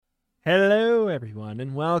Hello, everyone,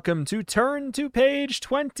 and welcome to Turn to Page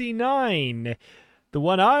 29, the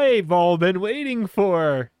one I've all been waiting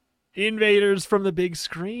for. Invaders from the big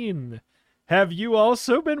screen. Have you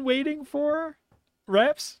also been waiting for,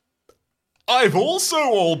 Reps? I've also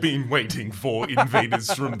all been waiting for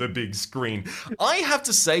Invaders from the big screen. I have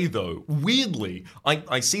to say, though, weirdly,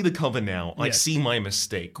 I see the cover now. I see my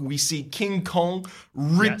mistake. We see King Kong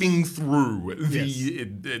ripping through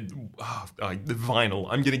the vinyl.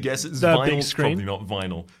 I'm going to guess it's the vinyl. Big screen. Probably not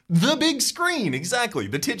vinyl. The big screen, exactly.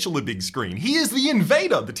 The titular big screen. He is the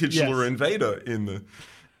invader, the titular invader in the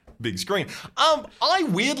big screen. I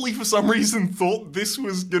weirdly, for some reason, thought this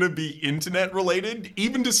was gonna be internet related,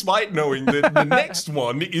 even despite knowing that the next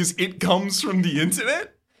one is It Comes from the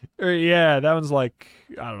Internet. Yeah, that one's like,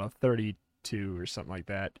 I don't know, 32 or something like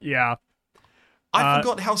that. Yeah. I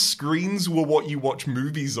forgot how screens were what you watch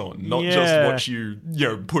movies on, not just what you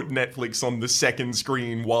put Netflix on the second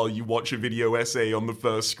screen while you watch a video essay on the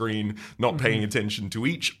first screen, not paying attention to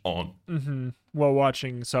each on. Mm-hmm. While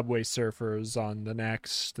watching Subway Surfers on the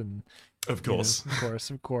next, and of course,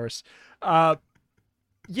 of course.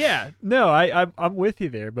 Yeah, no, I'm with you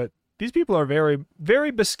there, but these people are very,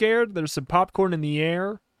 very bescared. There's some popcorn in the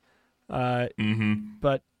air, but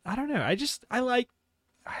I don't know. I just like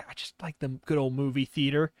the good old movie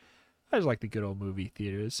theater. I just like the good old movie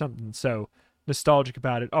theater. There's something so nostalgic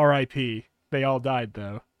about it. R.I.P. They all died,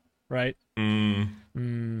 though, right?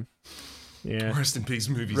 Yeah. Rest in peace,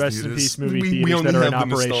 movie theaters. Rest in peace, movie theaters we only that are have in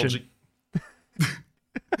the operation.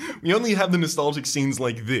 We only have the nostalgic scenes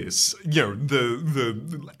like this.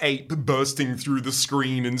 The ape bursting through the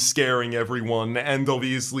screen and scaring everyone, and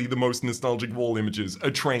obviously the most nostalgic of all images, a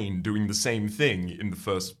train doing the same thing in the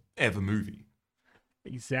first ever movie.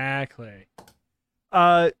 Exactly.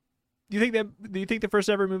 Do you think the first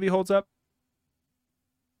ever movie holds up?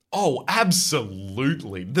 Oh,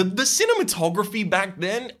 absolutely. The cinematography back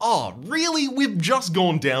then, really? We've just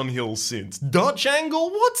gone downhill since. Dutch angle?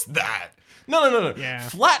 What's that? No. Yeah.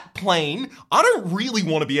 Flat plane. I don't really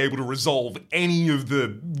want to be able to resolve any of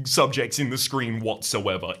the subjects in the screen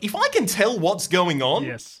whatsoever. If I can tell what's going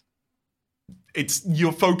on, it's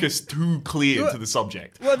your focus too clear to the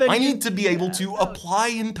subject. I need to be able to apply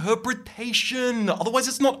interpretation. Otherwise,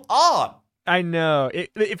 it's not art. I know.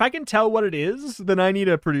 If I can tell what it is, then I need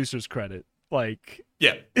a producer's credit.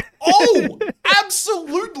 Yeah. Oh,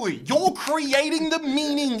 absolutely. You're creating the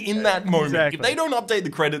meaning in that moment. Exactly. If they don't update the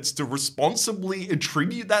credits to responsibly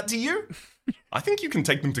attribute that to you, I think you can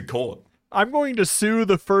take them to court. I'm going to sue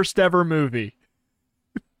the first ever movie.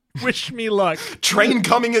 Wish me luck. Train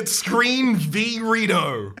coming at screen v.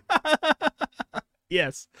 Rito.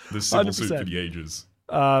 Yes. The civil 100%. suit for the ages.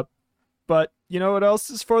 But you know what else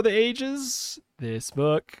is for the ages? This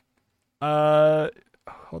book.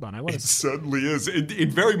 Hold on, It certainly is. It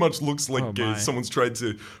very much looks like someone's tried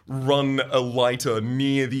to run a lighter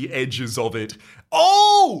near the edges of it.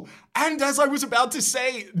 Oh! And as I was about to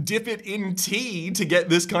say, dip it in tea to get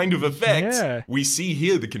this kind of effect. We see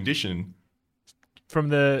here the condition. From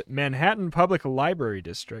the Manhattan Public Library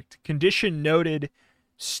District. Condition noted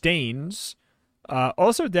stains.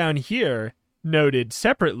 Also down here, noted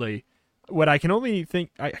separately, what I can only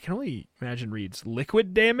imagine reads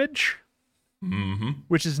liquid damage.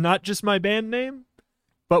 Which is not just my band name,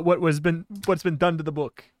 but what's been done to the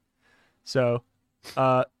book. So,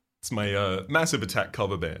 it's my Massive Attack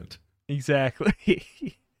cover band. Exactly.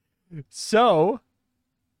 So,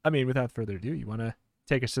 I mean, without further ado, you want to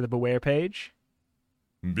take us to the Beware page?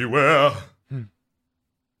 Beware.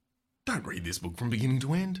 Don't read this book from beginning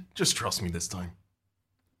to end. Just trust me this time.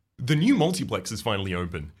 The new multiplex is finally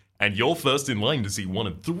open, and you're first in line to see one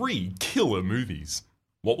of 3 killer movies.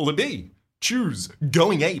 What will it be? Choose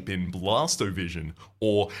Going Ape in Blastovision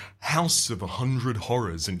or House of 100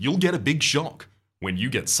 Horrors, and you'll get a big shock when you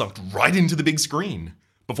get sucked right into the big screen.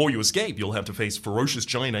 Before you escape, you'll have to face ferocious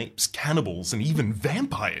giant apes, cannibals, and even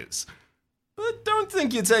vampires. But don't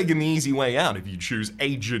think you're taking the easy way out if you choose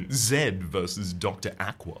Agent Z versus Dr.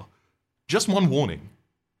 Aqua. Just one warning.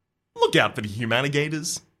 Look out for the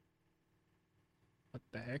Humanigators. What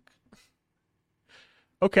the heck?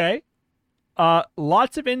 Okay.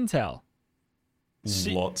 Lots of intel.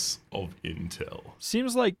 Lots of intel.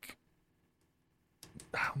 Seems like,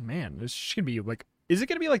 oh man, this is gonna be like, is it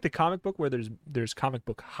gonna be like the comic book where there's comic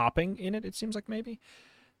book hopping in it? It seems like maybe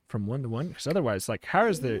from one to one, because otherwise, like, how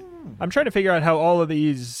is the? I'm trying to figure out how all of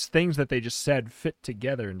these things that they just said fit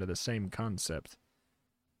together into the same concept.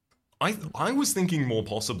 I was thinking more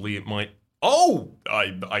possibly it might. Oh,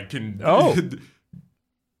 I can. Oh.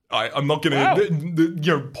 I'm not gonna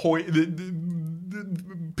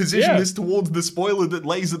position this towards the spoiler that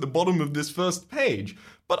lays at the bottom of this first page.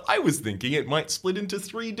 but I was thinking it might split into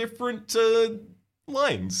 3 different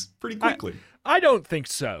lines pretty quickly. I don't think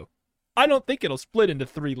so. I don't think it'll split into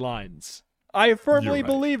 3 lines. I firmly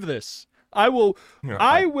believe this. I will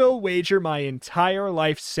wager my entire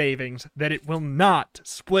life savings that it will not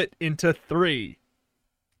split into 3.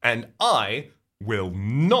 And I will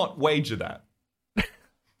not wager that.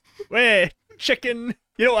 Wait, chicken.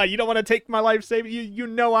 You know what? You don't want to take my life savings. You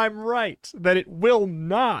know I'm right. That it will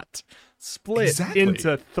not split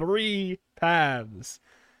into 3 paths.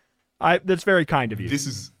 That's very kind of you. This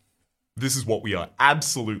is what we are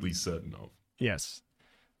absolutely certain of. Yes.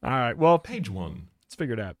 All right. Well, page 1. Let's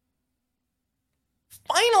figure it out.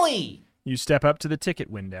 Finally! You step up to the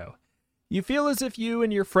ticket window. You feel as if you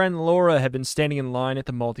and your friend Laura have been standing in line at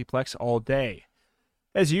the multiplex all day.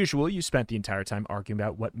 As usual, you spent the entire time arguing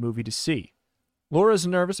about what movie to see. Laura's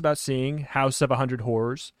nervous about seeing House of 100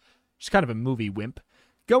 Horrors. She's kind of a movie wimp.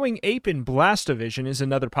 Going ape in Blastovision is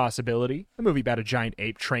another possibility. A movie about a giant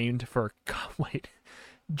ape trained for...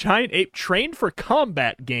 Giant ape trained for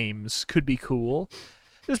combat games could be cool.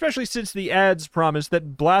 Especially since the ads promise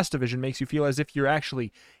that Blastovision makes you feel as if you're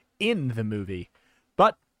actually in the movie.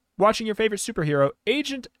 But watching your favorite superhero,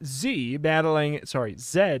 Agent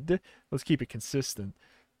Zed, let's keep it consistent,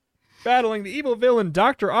 battling the evil villain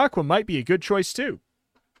Dr. Aqua might be a good choice too.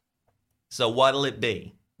 So what'll it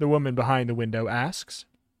be? The woman behind the window asks.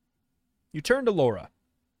 You turn to Laura.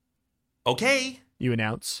 Okay. You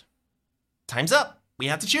announce. Time's up. We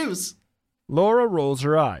have to choose. Laura rolls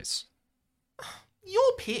her eyes.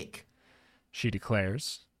 Your pick. She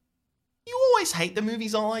declares. You always hate the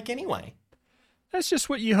movies I like anyway. That's just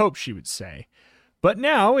what you hoped she would say. But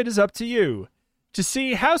now it is up to you. To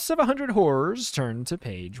see House of 100 Horrors, turn to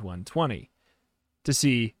page 120. To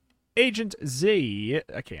see Agent Z...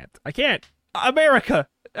 I can't. America!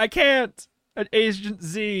 I can't! Agent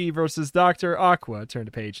Z versus Dr. Aqua, turn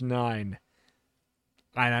to page 9.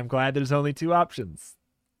 And I'm glad there's only 2 options.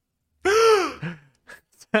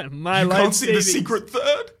 My you life can't see savings. the secret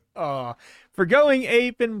third? Oh, for going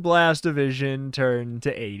ape in Blastovision, turn to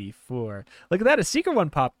 84. Look at that, a secret one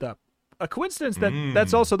popped up. A coincidence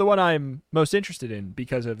that's also the one I'm most interested in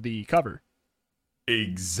because of the cover.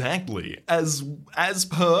 Exactly. As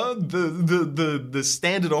per the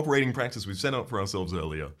standard operating practice we've set up for ourselves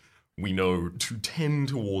earlier, we know to tend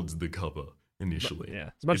towards the cover initially.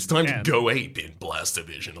 Yeah, it's time to go ape in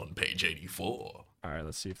Blastovision on page 84. All right,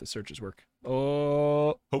 let's see if the searches work.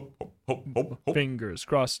 Oh, Hope. Fingers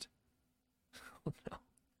crossed. Oh, no.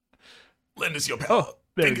 Lend us your power. Oh,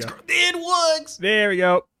 there we go. It works. There we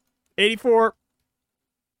go. 84.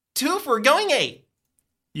 2 for going 8.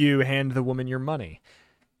 You hand the woman your money.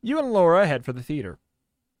 You and Laura head for the theater.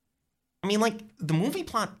 I mean, the movie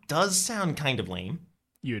plot does sound kind of lame.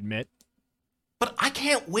 You admit. But I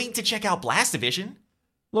can't wait to check out Blastovision.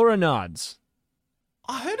 Laura nods.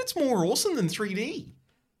 I heard it's more awesome than 3D.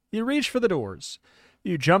 You reach for the doors.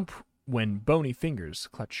 You jump when bony fingers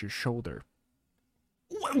clutch your shoulder.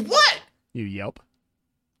 What? You yelp.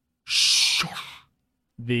 Shh.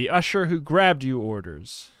 The usher who grabbed you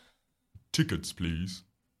orders. Tickets, please.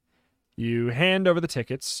 You hand over the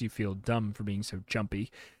tickets. You feel dumb for being so jumpy.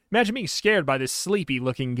 Imagine being scared by this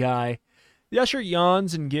sleepy-looking guy. The usher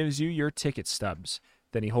yawns and gives you your ticket stubs.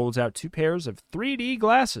 Then he holds out 2 pairs of 3D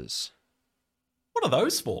glasses. What are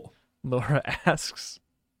those for? Laura asks.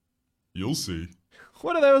 You'll see.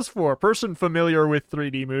 What are those for? Person familiar with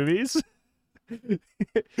 3D movies?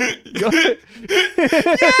 Yeah!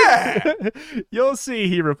 You'll see,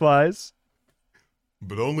 he replies.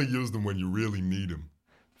 But only use them when you really need them.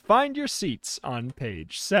 Find your seats on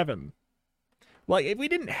page 7. Like, if we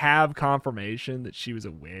didn't have confirmation that she was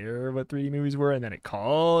aware of what 3D movies were and then it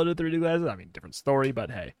called it 3D glasses, I mean, different story,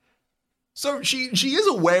 but hey. So she is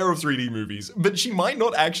aware of 3D movies, but she might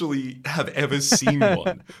not actually have ever seen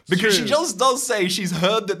one. Because she just does say she's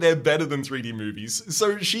heard that they're better than 3D movies.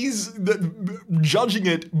 So she's judging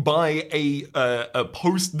it by a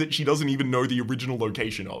post that she doesn't even know the original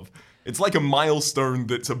location of. It's like a milestone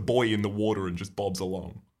that's a boy in the water and just bobs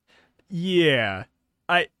along. Yeah.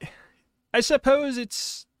 I suppose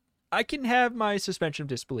it's... I can have my suspension of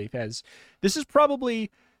disbelief as this is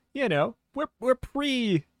probably, you know, we're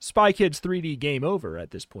pre-Spy Kids 3D Game Over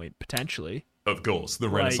at this point, potentially. Of course, the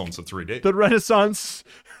renaissance of 3D. The renaissance,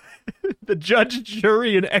 the judge,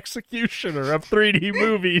 jury, and executioner of 3D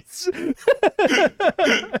movies.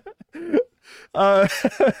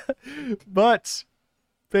 But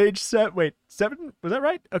page 7, wait, 7? Was that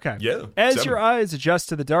right? Okay. Yeah. As 7. your eyes adjust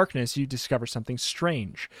to the darkness, you discover something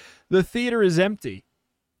strange. The theater is empty.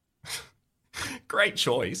 Great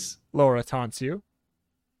choice. Laura taunts you.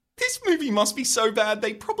 This movie must be so bad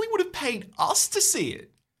they probably would have paid us to see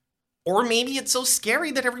it. Or maybe it's so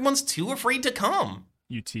scary that everyone's too afraid to come.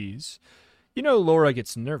 You tease. You know Laura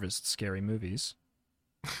gets nervous at scary movies.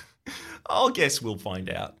 I'll guess we'll find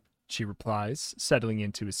out. She replies, settling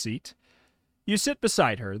into a seat. You sit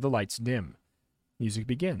beside her, the lights dim. Music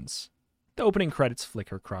begins. The opening credits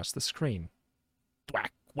flicker across the screen.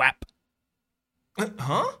 Thwack, whap.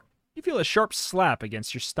 Huh? You feel a sharp slap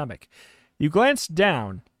against your stomach. You glance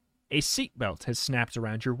down. A seatbelt has snapped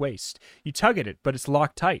around your waist. You tug at it, but it's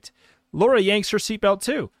locked tight. Laura yanks her seatbelt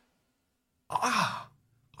too. I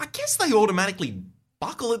guess they automatically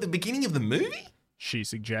buckle at the beginning of the movie? She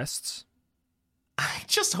suggests. I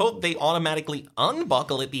just hope they automatically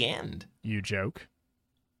unbuckle at the end. You joke.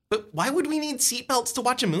 But why would we need seatbelts to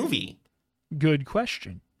watch a movie? Good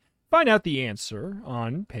question. Find out the answer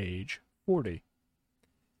on page 40.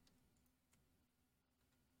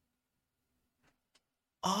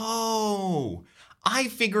 Oh, I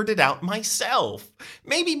figured it out myself.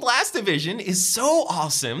 Maybe Blastavision is so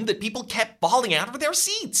awesome that people kept falling out of their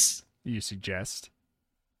seats. You suggest.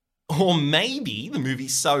 Or maybe the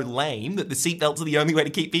movie's so lame that the seatbelts are the only way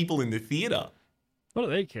to keep people in the theater. What do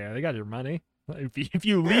they care? They got your money. If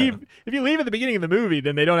you leave at the beginning of the movie,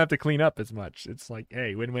 then they don't have to clean up as much. It's like,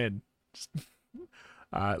 hey, win-win.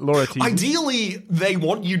 Laura T. Ideally, they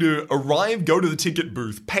want you to arrive, go to the ticket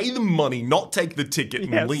booth, pay them money, not take the ticket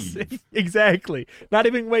and leave. Exactly. Not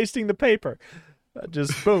even wasting the paper.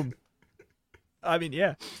 Just boom. I mean,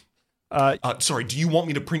 yeah. Sorry, do you want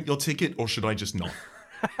me to print your ticket or should I just not?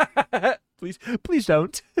 Please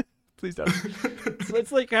don't. Please don't. So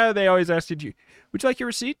it's like how they always ask you, would you like your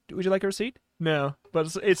receipt? Would you like a receipt? No.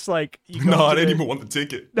 But it's like... No, I don't even want the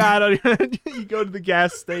ticket. No, I don't even... You go to the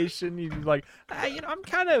gas station, you're like, I'm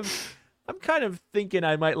kind of thinking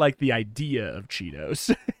I might like the idea of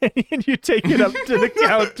Cheetos. And you take it up to the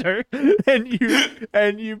counter,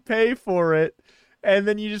 and you pay for it, and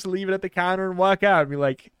then you just leave it at the counter and walk out and be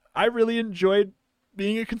like, I really enjoyed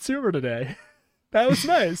being a consumer today. That was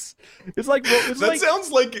nice. It's like...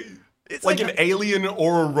 sounds like... It's like an alien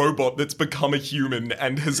or a robot that's become a human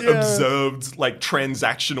and has observed like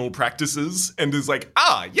transactional practices and is like,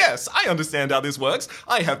 yes, I understand how this works.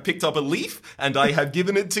 I have picked up a leaf and I have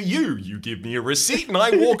given it to you. You give me a receipt and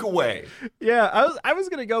I walk away. Yeah, I was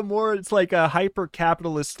gonna go more. It's like a hyper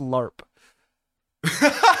capitalist LARP.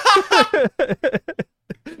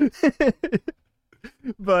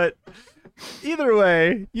 But either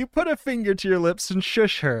way, you put a finger to your lips and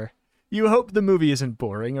shush her. You hope the movie isn't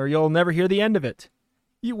boring or you'll never hear the end of it.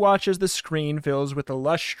 You watch as the screen fills with a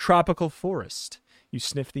lush tropical forest. You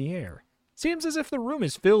sniff the air. Seems as if the room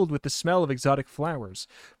is filled with the smell of exotic flowers.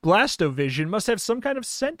 Blastovision must have some kind of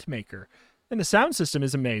scent maker. And the sound system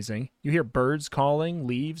is amazing. You hear birds calling,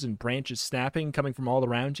 leaves and branches snapping coming from all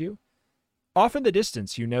around you. Off in the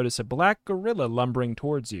distance, you notice a black gorilla lumbering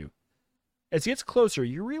towards you. As he gets closer,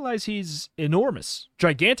 you realize he's enormous,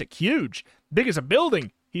 gigantic, huge, big as a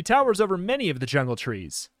building. He towers over many of the jungle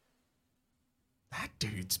trees. That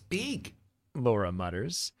dude's big, Laura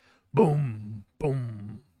mutters. Boom,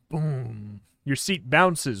 boom, boom. Your seat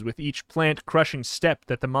bounces with each plant-crushing step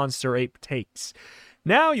that the monster ape takes.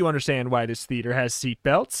 Now you understand why this theater has seat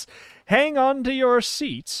belts. Hang on to your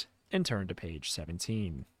seat and turn to page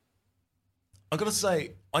 17. I gotta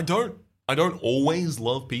say, I don't always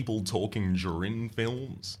love people talking during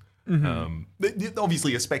films.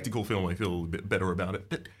 Obviously, a spectacle film, I feel a little bit better about it.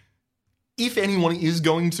 But if anyone is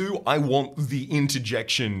going to, I want the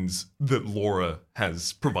interjections that Laura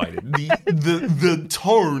has provided. The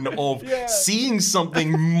tone of seeing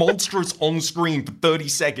something monstrous on screen for 30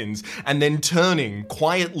 seconds and then turning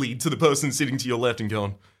quietly to the person sitting to your left and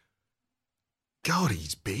going, God,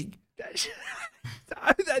 he's big.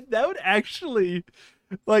 That would actually,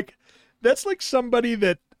 like, that's like somebody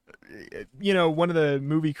that, you know, one of the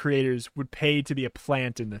movie creators would pay to be a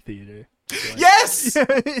plant in the theater. Like, yes!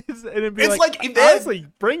 It's like if honestly,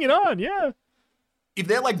 bring it on, yeah. If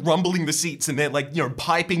they're like rumbling the seats and they're like, you know,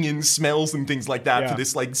 piping in smells and things like that for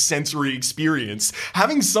this like sensory experience,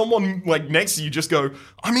 having someone like next to you just go,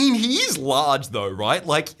 I mean, he is large though, right?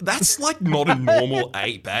 Like, that's like not a normal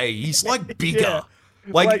ape, eh? He's like bigger. Yeah.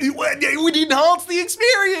 Like it would enhance the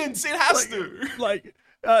experience. It has to.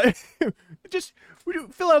 Just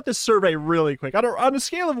fill out this survey really quick. On a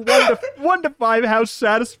scale of 1 to 5, how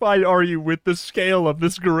satisfied are you with the scale of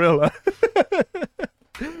this gorilla?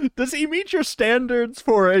 Does he meet your standards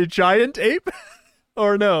for a giant ape,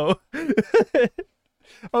 or no?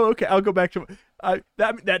 Oh, okay. I'll go back to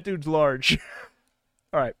that dude's large.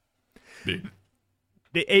 All right. Big.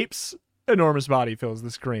 The ape's enormous body fills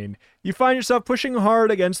the screen. You find yourself pushing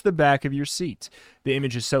hard against the back of your seat. The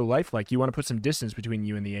image is so lifelike, you want to put some distance between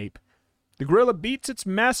you and the ape. The gorilla beats its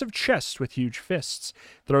massive chest with huge fists,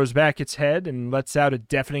 throws back its head, and lets out a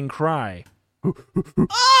deafening cry.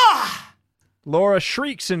 Ah! Laura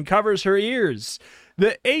shrieks and covers her ears.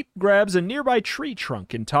 The ape grabs a nearby tree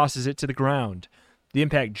trunk and tosses it to the ground. The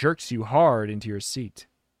impact jerks you hard into your seat.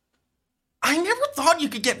 I never thought you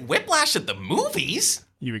could get whiplash at the movies.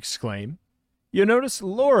 You exclaim. You notice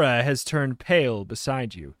Laura has turned pale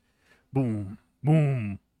beside you. Boom,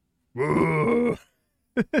 boom.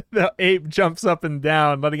 The ape jumps up and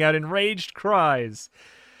down, letting out enraged cries.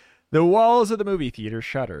 The walls of the movie theater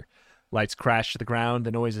shudder. Lights crash to the ground.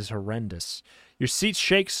 The noise is horrendous. Your seats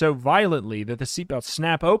shake so violently that the seatbelts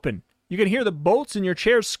snap open. You can hear the bolts in your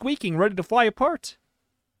chairs squeaking, ready to fly apart.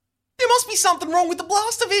 There must be something wrong with the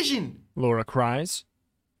Blastovision, Laura cries.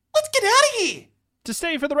 Let's get out of here. To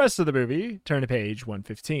stay for the rest of the movie, turn to page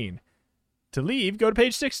 115. To leave, go to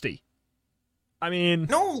page 60. I mean...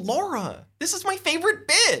 No, Laura, this is my favorite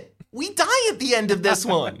bit. We die at the end of this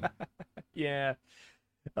one. Yeah.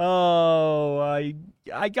 Oh,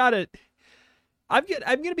 I got it. I'm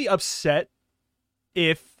gonna be upset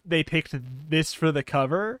if they picked this for the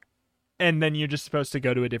cover, and then you're just supposed to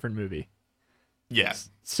go to a different movie. Yes.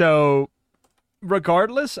 So,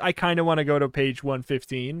 regardless, I kind of want to go to page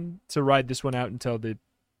 115 to ride this one out until the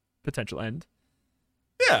potential end.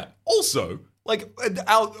 Yeah. Also,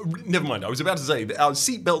 never mind. I was about to say that our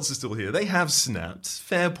seatbelts are still here. They have snapped.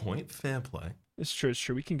 Fair point. Fair play. It's true.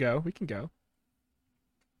 We can go.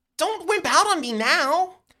 Don't wimp out on me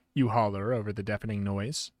now. You holler over the deafening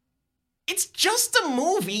noise. It's just a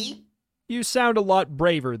movie. You sound a lot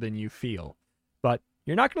braver than you feel, but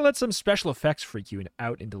you're not going to let some special effects freak you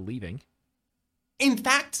out into leaving. In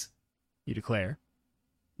fact, You declare.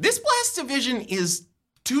 This Blastovision is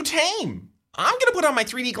too tame. I'm going to put on my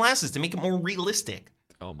 3D glasses to make it more realistic.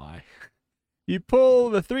 Oh my. You pull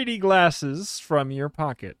the 3D glasses from your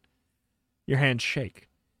pocket. Your hands shake.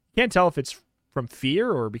 You can't tell if it's from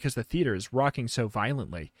fear or because the theater is rocking so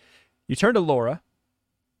violently. You turn to Laura.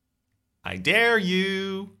 I dare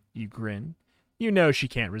you. You grin. You know she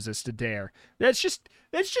can't resist a dare. That's just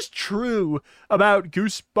true about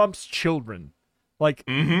Goosebumps children. Like,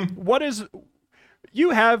 what is...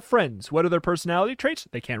 You have friends. What are their personality traits?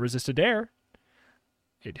 They can't resist a dare.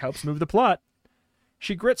 It helps move the plot.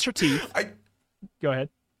 She grits her teeth. Go ahead.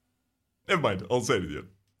 Never mind. I'll say it again.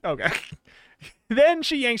 Okay. Then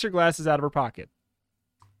she yanks her glasses out of her pocket.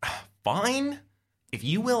 Fine. If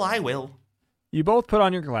you will, I will. You both put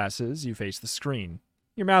on your glasses. You face the screen.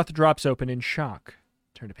 Your mouth drops open in shock.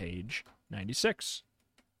 Turn to page 96.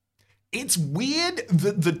 It's weird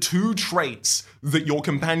that the two traits that your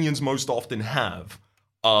companions most often have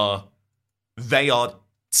are they are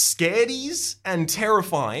scaredies and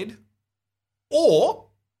terrified, or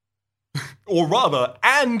rather,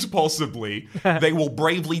 and possibly, they will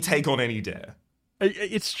bravely take on any dare.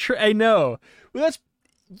 It's true. I know. Well,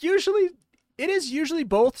 it is usually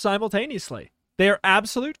both simultaneously. They are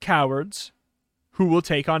absolute cowards who will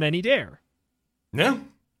take on any dare. Yeah.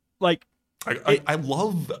 Like, I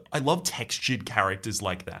love textured characters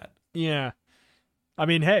like that. yeah. I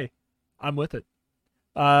mean, hey, I'm with it.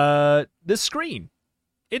 The screen.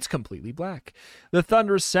 It's completely black. The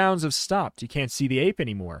thunderous sounds have stopped. You can't see the ape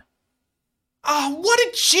anymore. Ah, what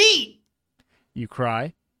a cheat! You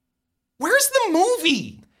cry. Where's the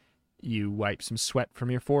movie? You wipe some sweat from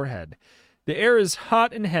your forehead. The air is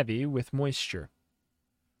hot and heavy with moisture.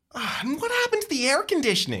 And what happened to the air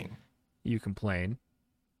conditioning? You complain.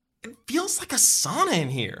 It feels like a sauna in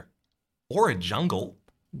here. Or a jungle.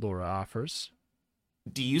 Laura offers.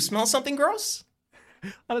 Do you smell something gross?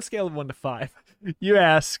 On a scale of 1 to 5, you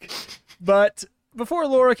ask. But before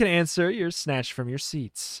Laura can answer, you're snatched from your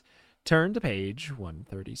seats. Turn to page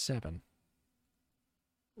 137.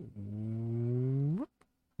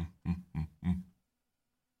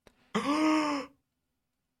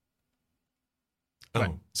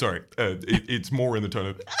 Oh, sorry. It's more in the tone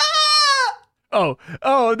of... Oh,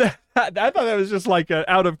 I thought that was just like a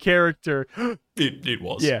out of character. It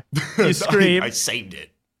was. Yeah. You scream. I saved it.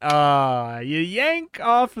 You yank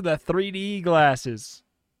off the 3D glasses.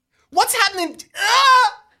 What's happening?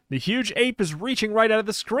 Ah! The huge ape is reaching right out of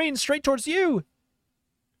the screen straight towards you.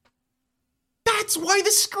 That's why the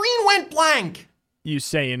screen went blank. You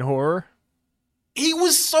say in horror. He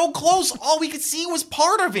was so close, all we could see was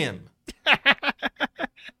part of him.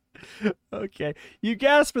 Okay. You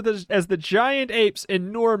gasp as the giant ape's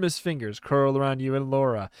enormous fingers curl around you and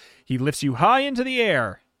Laura. He lifts you high into the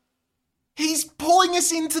air. He's pulling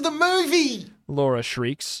us into the movie. Laura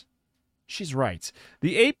shrieks. She's right.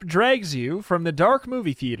 The ape drags you from the dark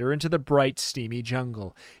movie theater into the bright, steamy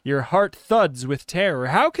jungle. Your heart thuds with terror.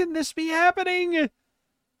 How can this be happening?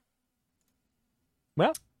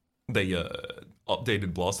 Well, They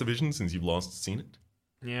updated Blastovision since you've last seen it.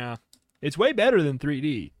 yeah. It's way better than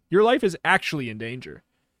 3D. Your life is actually in danger.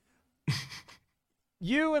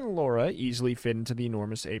 You and Laura easily fit into the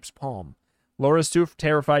enormous ape's palm. Laura's too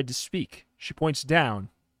terrified to speak. She points down,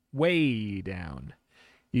 way down.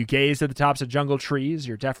 You gaze at the tops of jungle trees.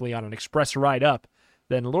 You're definitely on an express ride up.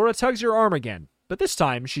 Then Laura tugs your arm again, but this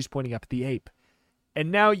time she's pointing up at the ape.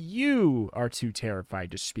 And now you are too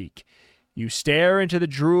terrified to speak. You stare into the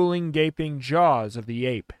drooling, gaping jaws of the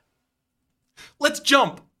ape. Let's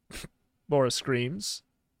jump! Laura screams.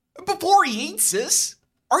 Before he eats us?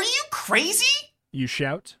 Are you crazy? You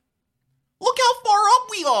shout. Look how far up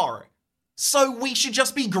we are! So we should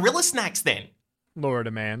just be gorilla snacks then? Laura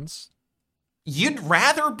demands. You'd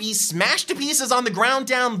rather be smashed to pieces on the ground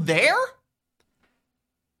down there?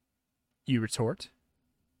 You retort.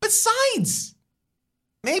 Besides,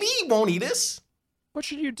 maybe he won't eat us. What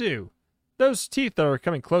should you do? Those teeth are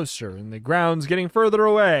coming closer, and the ground's getting further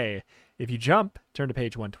away. If you jump, turn to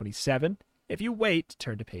page 127. If you wait,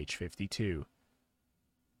 turn to page 52.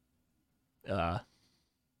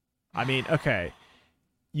 Okay.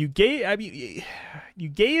 You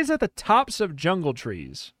gaze at the tops of jungle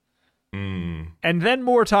trees. And then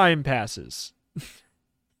more time passes.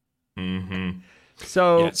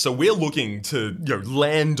 So we're looking to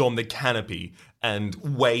land on the canopy and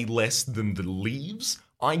weigh less than the leaves,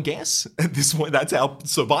 I guess. At this point, that's our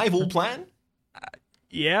survival plan.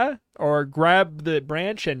 Yeah, or grab the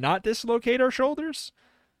branch and not dislocate our shoulders.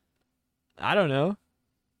 I don't know.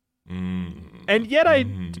 And yet I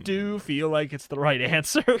do feel like it's the right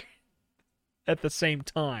answer at the same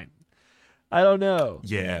time. I don't know.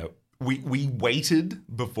 Yeah, we waited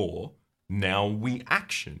before. Now we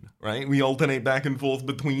action, right? We alternate back and forth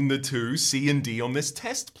between the two. C and D on this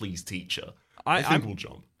test, please, teacher. I think we'll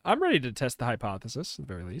jump. I'm ready to test the hypothesis, at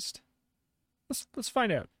the very least. Let's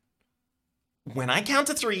find out. When I count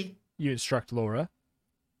to 3, You instruct Laura.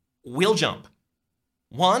 we'll jump.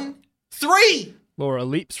 1, 3! Laura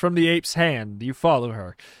leaps from the ape's hand. You follow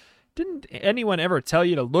her. Didn't anyone ever tell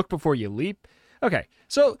you to look before you leap? Okay,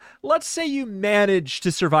 so let's say you manage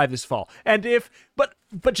to survive this fall. And but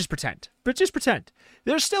just pretend. But just pretend.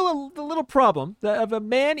 There's still a little problem of a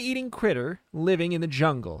man-eating critter living in the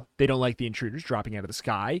jungle. They don't like the intruders dropping out of the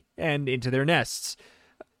sky and into their nests.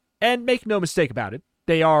 And make no mistake about it,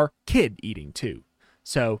 they are kid-eating too.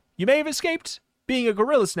 So you may have escaped being a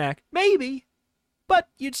gorilla snack, maybe, but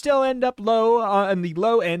you'd still end up low on the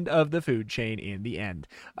low end of the food chain in the end.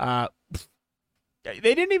 They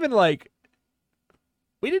didn't even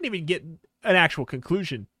we didn't even get an actual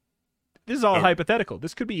conclusion. This is all hypothetical.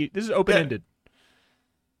 This is open-ended.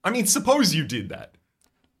 I mean, suppose you did that.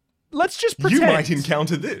 Let's just pretend. You might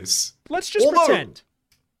encounter this. Let's just pretend.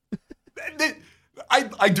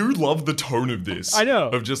 I do love the tone of this. I know.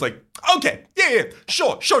 Of just okay, yeah,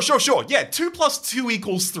 sure. Yeah, 2 +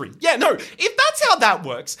 2 = 3. Yeah, no, if that's how that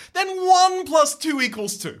works, then 1 + 2 =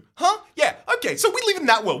 2. Huh? Yeah, okay, so we live in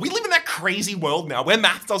that world. We live in that crazy world now where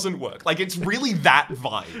math doesn't work. It's really that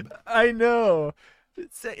vibe. I know.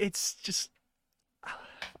 It's just...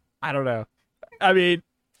 I don't know. I mean...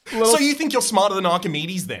 So you think you're smarter than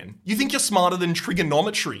Archimedes then? You think you're smarter than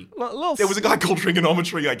trigonometry? There was a guy called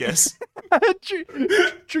Trigonometry, I guess.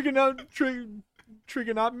 Trigonometrius?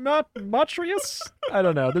 I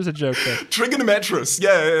don't know. There's a joke there. Trigonometrus,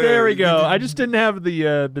 yeah. There we go. I just didn't have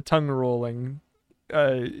the tongue rolling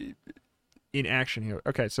in action here.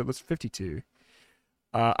 Okay, so let's 52.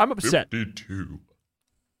 I'm upset. 52.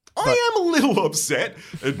 I am a little upset,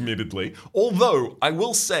 admittedly. Although, I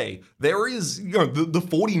will say, there is, the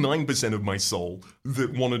 49% of my soul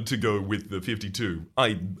that wanted to go with the 52.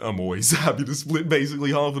 I'm always happy to split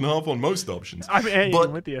basically half and half on most options. I'm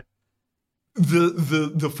with you.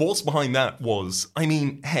 The force behind that was,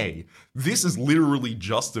 hey, this is literally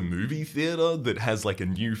just a movie theater that has a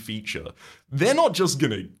new feature. They're not just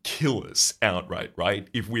gonna kill us outright, right?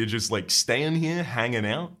 If we're just staying here, hanging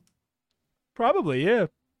out. Probably, yeah.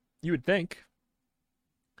 You would think.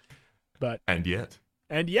 But... And yet.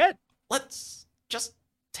 Let's just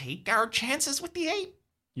take our chances with the ape.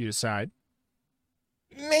 You decide.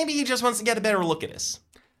 Maybe he just wants to get a better look at us.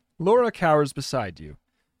 Laura cowers beside you.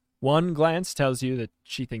 One glance tells you that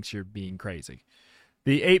she thinks you're being crazy.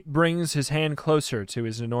 The ape brings his hand closer to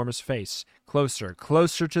his enormous face. Closer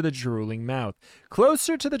to the drooling mouth.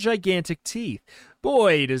 Closer to the gigantic teeth.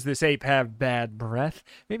 Boy, does this ape have bad breath.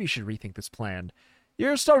 Maybe you should rethink this plan.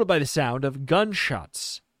 You're startled by the sound of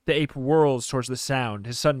gunshots. The ape whirls towards the sound,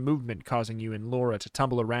 his sudden movement causing you and Laura to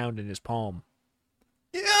tumble around in his palm.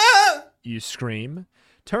 Yeah! You scream.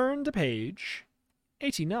 Turn to page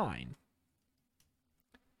 89.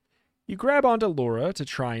 You grab onto Laura to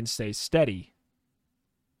try and stay steady.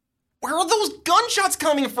 Where are those gunshots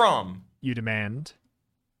coming from? You demand.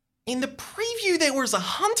 In the preview, there was a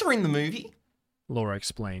hunter in the movie. Laura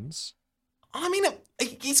explains. I mean,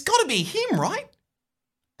 it's got to be him, right?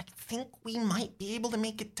 I think we might be able to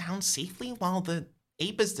make it down safely while the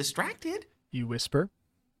ape is distracted. You whisper.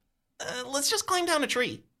 Let's just climb down a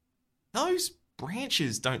tree. Those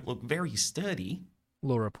branches don't look very sturdy.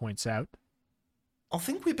 Laura points out. I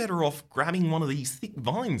think we're better off grabbing one of these thick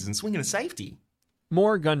vines and swinging to safety.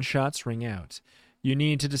 More gunshots ring out. You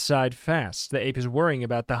need to decide fast. The ape is worrying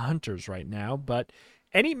about the hunters right now, but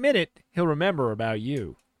any minute he'll remember about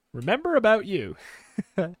you. Remember about you.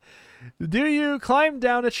 Do you climb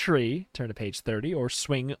down a tree, turn to page 30, or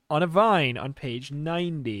swing on a vine on page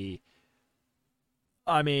 90?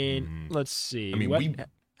 I mean, let's see. What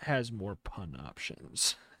has more pun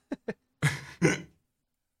options?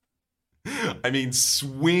 I mean,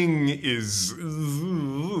 swing is...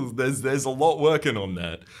 There's a lot working on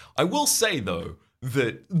that. I will say, though,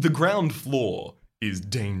 that the ground floor is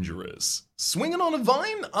dangerous. Swinging on a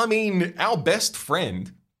vine? I mean, our best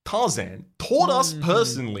friend, Tarzan, taught us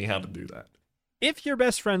personally how to do that. If you're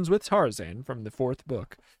best friends with Tarzan from the 4th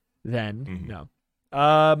book, then no.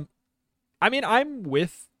 I mean, I'm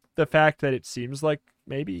with the fact that it seems like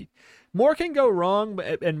maybe more can go wrong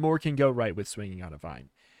and more can go right with swinging on a vine.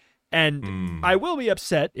 And I will be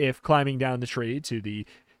upset if climbing down the tree to the,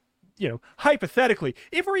 hypothetically,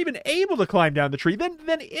 if we're even able to climb down the tree, then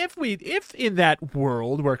if in that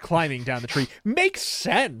world where climbing down the tree makes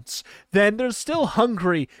sense, then there's still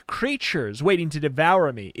hungry creatures waiting to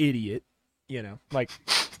devour me, idiot.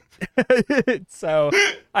 So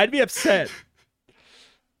I'd be upset.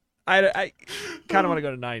 I kind of want to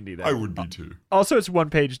go to 90 then. I would be too. Also, it's 1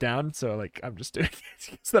 page down, so I'm just doing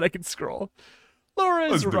it so that I can scroll.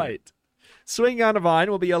 Laura is right. Swinging on a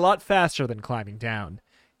vine will be a lot faster than climbing down.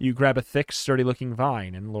 You grab a thick, sturdy-looking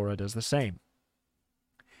vine, and Laura does the same.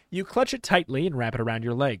 You clutch it tightly and wrap it around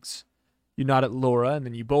your legs. You nod at Laura, and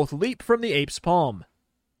then you both leap from the ape's palm.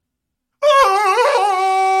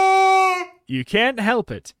 You can't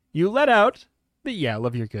help it. You let out the yell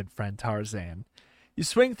of your good friend Tarzan. You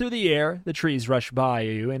swing through the air, the trees rush by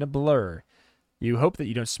you in a blur. You hope that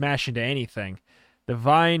you don't smash into anything. The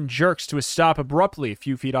vine jerks to a stop abruptly a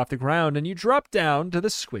few feet off the ground, and you drop down to the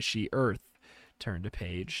squishy earth. Turn to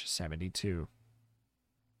page 72.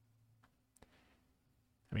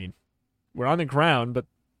 I mean, we're on the ground, but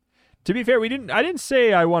to be fair, I didn't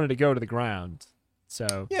say I wanted to go to the ground.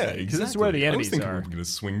 So, yeah, exactly. Because this is where the enemies I was thinking are. we were going to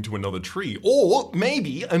swing to another tree, or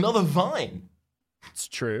maybe another vine. It's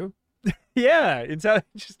true. Yeah, until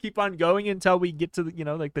just keep on going until we get to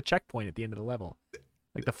the, the checkpoint at the end of the level.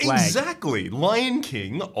 Like the flag. Exactly. Lion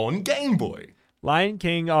King on Game Boy. Lion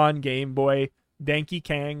King on Game Boy. Donkey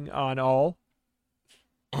Kong on all.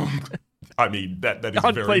 I mean, that is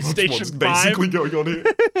on very PlayStation much what's 5. basically going on here.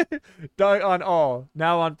 On all.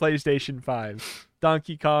 Now on PlayStation 5.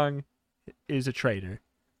 Donkey Kong is a traitor.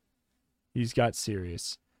 He's got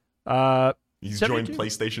serious. He's joined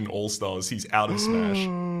PlayStation All-Stars. He's out of Smash.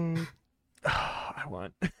 I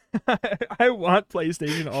want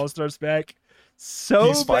PlayStation All-Stars back. So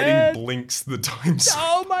he's fighting bad. Blinks the Time Stone.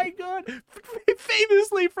 Oh my god!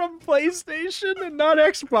 Famously from PlayStation and not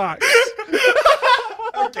Xbox.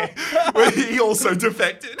 Okay, but he also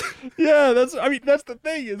defected. Yeah, that's the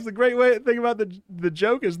thing. It's the great thing about the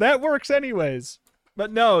joke is that works anyways.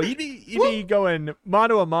 But no, you'd be going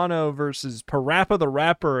mano a mano versus Parappa the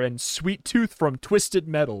Rapper and Sweet Tooth from Twisted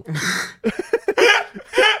Metal.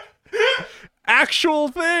 Actual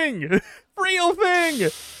thing, real thing.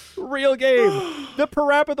 Real game. The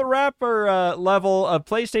Parappa the Rapper level of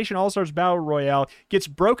PlayStation All-Stars Battle Royale gets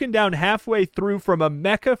broken down halfway through from a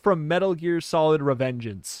mecha from Metal Gear Solid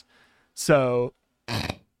Revengeance. So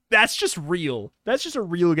that's just real. That's just a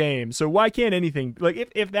real game. So why can't anything? Like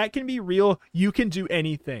if that can be real, you can do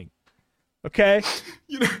anything. Okay?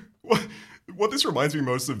 What this reminds me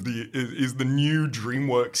most of is the new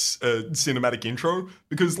DreamWorks cinematic intro,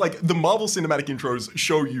 because like the Marvel cinematic intros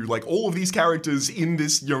show you like all of these characters in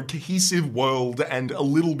this cohesive world and a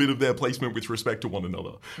little bit of their placement with respect to one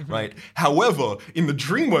another, right? However, in the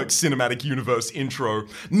DreamWorks cinematic universe intro,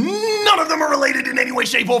 none of them are related in any way,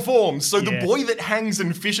 shape, or form. So the boy that hangs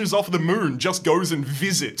and fishes off the moon just goes and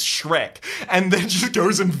visits Shrek, and then just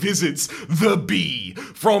goes and visits the Bee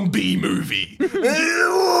from Bee Movie.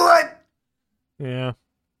 What? Yeah.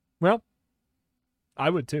 Well, I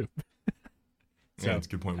would too. Yeah, that's a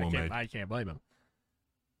good point. Well made. I can't blame him.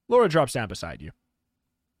 Laura drops down beside you.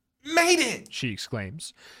 Made it! She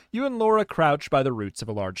exclaims. You and Laura crouch by the roots of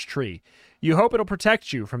a large tree. You hope it'll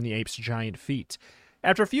protect you from the ape's giant feet.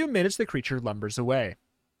 After a few minutes, the creature lumbers away.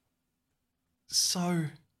 So,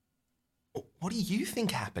 what do you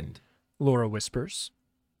think happened? Laura whispers.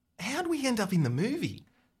 How'd we end up in the movie?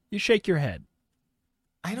 You shake your head.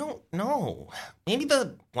 I don't know. Maybe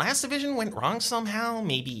the glass division went wrong somehow.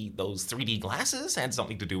 Maybe those 3D glasses had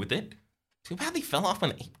something to do with it. Too bad they fell off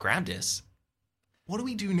when Ape grabbed us. What do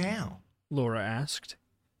we do now? Laura asked.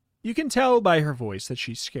 You can tell by her voice that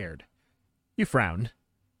she's scared. You frown.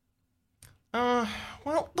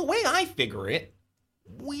 Well, the way I figure it,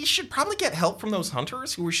 we should probably get help from those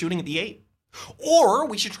hunters who were shooting at the ape. Or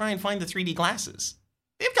we should try and find the 3D glasses.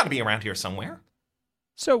 They've got to be around here somewhere.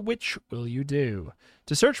 So which will you do?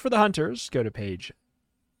 To search for the hunters, go to page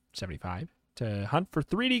 75. To hunt for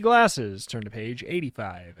 3D glasses, turn to page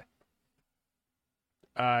 85.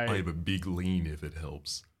 I have a big lean if it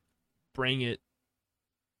helps. Bring it.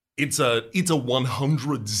 It's a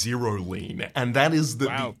 100-0 lean, and that is that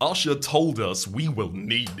Wow. the usher told us we will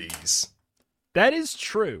need these. That is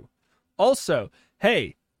true. Also,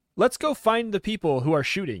 hey, let's go find the people who are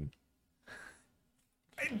shooting.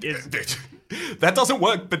 That doesn't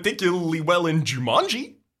work particularly well in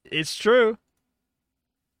Jumanji. It's true.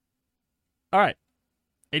 All right.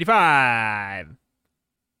 85.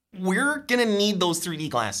 We're gonna need those 3D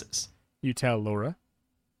glasses. You tell Laura.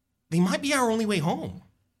 They might be our only way home.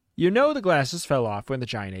 You know the glasses fell off when the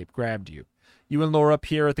giant ape grabbed you. You and Laura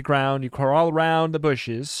peer at the ground. You crawl around the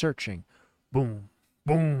bushes, searching. Boom,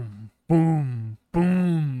 boom, boom,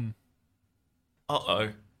 boom. Uh-oh.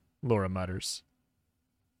 Laura mutters.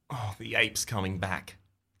 Oh, the ape's coming back.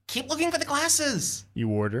 Keep looking for the glasses. You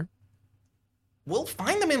order. We'll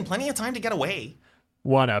find them in plenty of time to get away.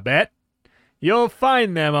 Wanna bet? You'll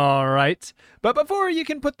find them all right. But before you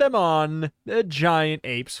can put them on, the giant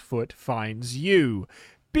ape's foot finds you.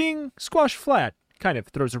 Being squashed flat kind of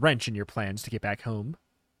throws a wrench in your plans to get back home.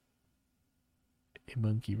 A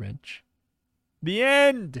monkey wrench. The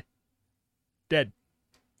end. Dead.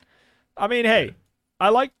 I mean, hey, I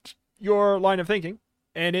liked your line of thinking,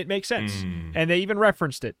 and it makes sense. And they even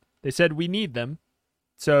referenced it. They said we need them.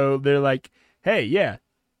 So they're like, hey, yeah,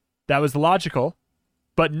 that was logical,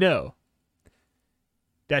 but no.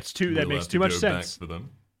 That makes too much sense. Back for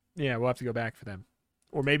them. Yeah, we'll have to go back for them.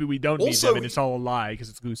 Or maybe we don't need them and it's all a lie because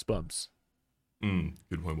it's Goosebumps.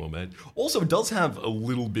 Good point, well made. Also, it does have a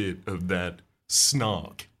little bit of that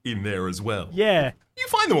snark in there as well. Yeah. You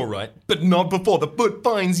find them all right, but not before the foot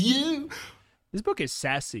finds you. This book is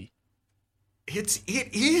sassy. It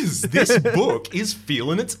is. This book is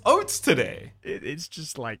feeling its oats today. It's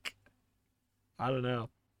just like, I don't know.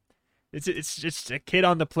 It's just a kid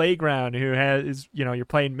on the playground who you're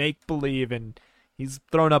playing make-believe and he's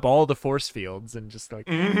thrown up all the force fields and just like,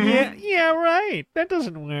 yeah, right. That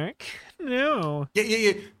doesn't work. No.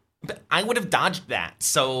 Yeah. But I would have dodged that,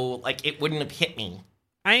 so, like, it wouldn't have hit me.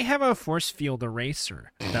 I have a force field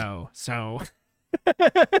eraser, though, so.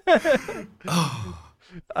 There's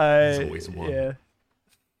always one. Yeah.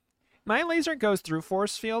 My laser goes through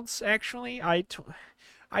force fields, actually.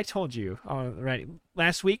 I told you already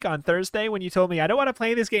last week on Thursday when you told me I don't want to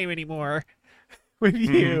play this game anymore with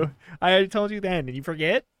you. I told you then, and you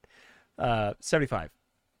forget? 75.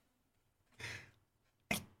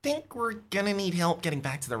 I think we're gonna need help getting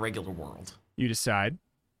back to the regular world. You decide.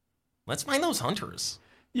 Let's find those hunters.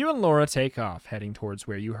 You and Laura take off, heading towards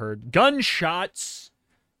where you heard gunshots.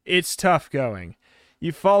 It's tough going.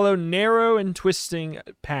 You follow narrow and twisting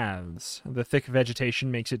paths. The thick vegetation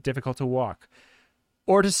makes it difficult to walk,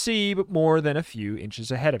 or to see more than a few inches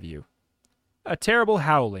ahead of you. A terrible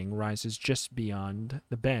howling rises just beyond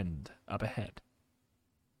the bend up ahead.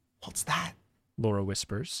 What's that? Laura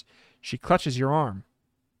whispers. She clutches your arm.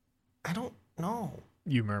 I don't know.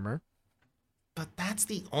 You murmur. But that's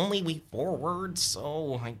the only way forward,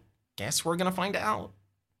 so I guess we're gonna find out.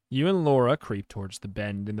 You and Laura creep towards the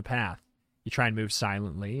bend in the path. You try and move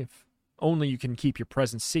silently, if only you can keep your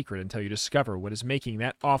presence secret until you discover what is making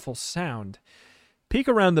that awful sound. Peek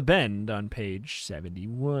around the bend on page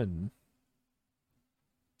 71.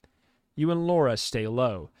 You and Laura stay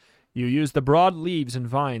low. You use the broad leaves and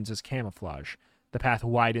vines as camouflage. The path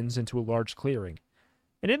widens into a large clearing.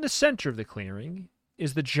 And in the center of the clearing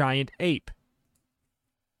is the giant ape.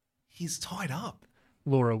 He's tied up.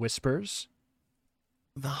 Laura whispers.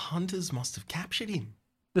 The hunters must have captured him.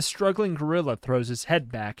 The struggling gorilla throws his head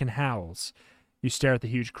back and howls. You stare at the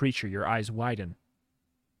huge creature, your eyes widen.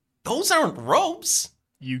 Those aren't ropes.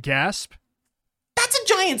 You gasp. That's a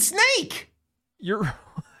giant snake. You're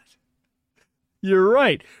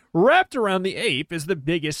right. Wrapped around the ape is the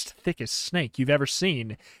biggest, thickest snake you've ever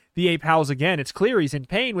seen. The ape howls again. It's clear he's in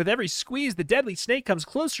pain. With every squeeze, the deadly snake comes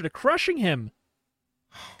closer to crushing him.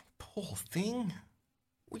 Poor thing.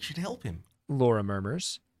 We should help him. Laura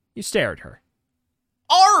murmurs. You stare at her.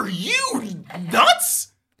 Are you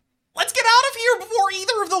nuts? Let's get out of here before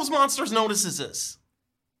either of those monsters notices us.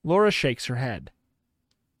 Laura shakes her head.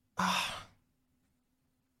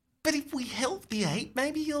 But if we help the ape,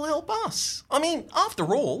 maybe he'll help us. I mean,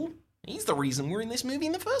 after all, he's the reason we're in this movie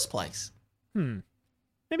in the first place.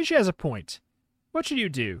 Maybe she has a point. What should you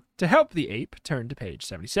do? To help the ape, turn to page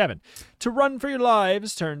 77. To run for your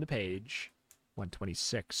lives, turn to page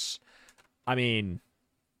 126. I mean...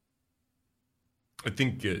 I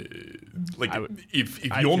think,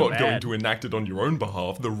 if I'd you're feel not going bad. to enact it on your own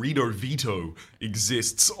behalf, the Rito veto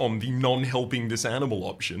exists on the non-helping this animal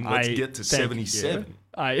option. Let's get to thank 77. you.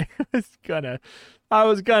 I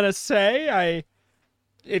was gonna say,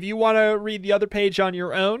 if you want to read the other page on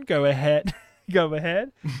your own, go ahead. Go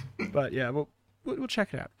ahead. But yeah, we'll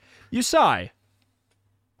check it out. You sigh.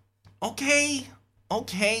 Okay.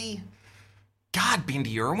 God,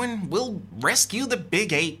 Bindi Irwin, we'll rescue the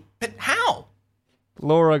big ape. But how?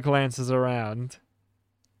 Laura glances around.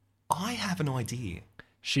 I have an idea.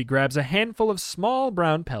 She grabs a handful of small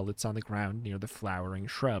brown pellets on the ground near the flowering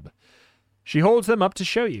shrub. She holds them up to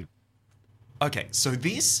show you. Okay, so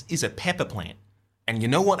this is a pepper plant. And you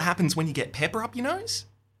know what happens when you get pepper up your nose?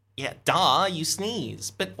 Yeah, duh, you sneeze.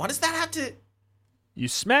 But what does that have to... You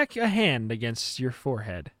smack a hand against your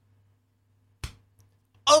forehead.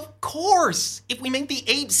 Of course! If we make the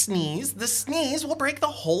ape sneeze, the sneeze will break the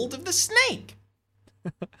hold of the snake.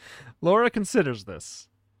 Laura considers this.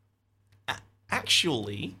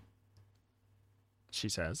 Actually, She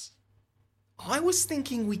says. I was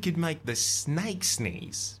thinking we could make the snake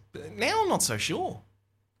sneeze. But now I'm not so sure.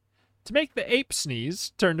 To make the ape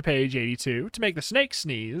sneeze, turn to page 82. To make the snake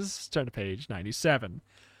sneeze, turn to page 97.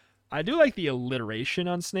 I do like the alliteration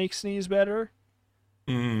on snake sneeze better.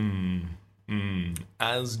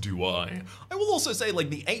 As do I. I will also say,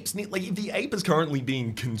 the apes need, if the ape is currently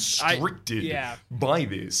being constricted by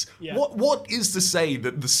this, what is to say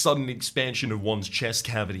that the sudden expansion of one's chest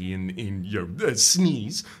cavity in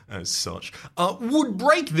sneeze, as such, would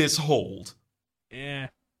break this hold? Yeah,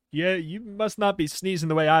 you must not be sneezing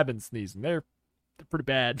the way I've been sneezing. They're pretty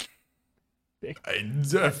bad.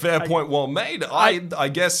 Fair point well made. I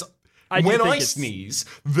guess... When I it's- sneeze,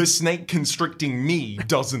 the snake constricting me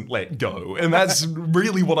doesn't let go, and that's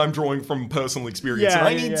really what I'm drawing from personal experience. And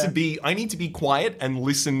I need to be quiet and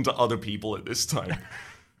listen to other people at this time.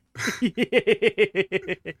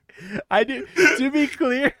 I do. To be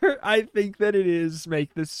clear, I think that it is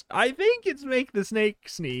make this. I think it's make the snake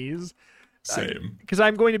sneeze. Same. Because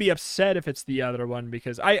I'm going to be upset if it's the other one.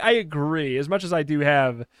 Because I agree. As much as I do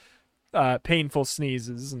have painful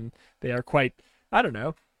sneezes, and they are quite. I don't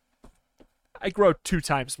know. I grow 2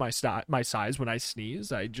 times my size when I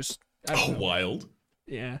sneeze. I don't know. Wild.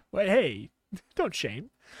 Yeah. Well, hey, don't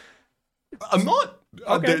shame. I'm not.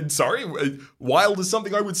 Okay. Sorry. Wild is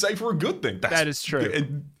something I would say for a good thing. That is true. It's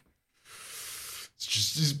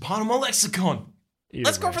just part of my lexicon.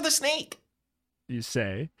 Let's go for the snake. You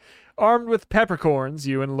say. Armed with peppercorns,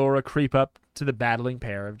 you and Laura creep up to the battling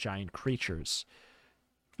pair of giant creatures.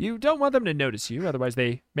 You don't want them to notice you, otherwise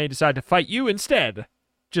they may decide to fight you instead.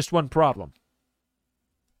 Just one problem.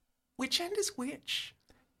 Which end is which?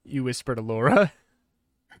 You whisper to Laura.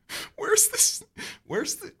 Where's the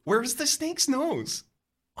snake's nose?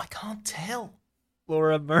 I can't tell.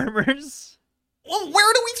 Laura murmurs. Well,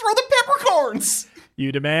 where do we throw the peppercorns?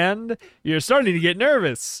 You demand. You're starting to get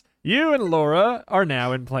nervous. You and Laura are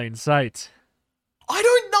now in plain sight. I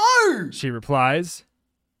don't know. She replies.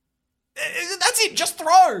 That's it, just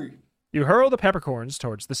throw. You hurl the peppercorns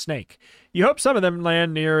towards the snake. You hope some of them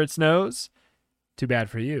land near its nose. Too bad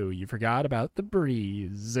for you. You forgot about the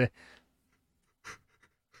breeze.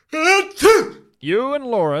 You and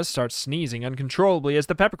Laura start sneezing uncontrollably as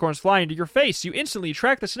the peppercorns fly into your face. You instantly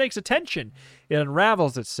attract the snake's attention. It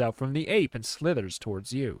unravels itself from the ape and slithers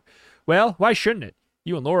towards you. Well, why shouldn't it?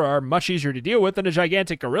 You and Laura are much easier to deal with than a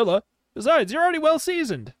gigantic gorilla. Besides, you're already well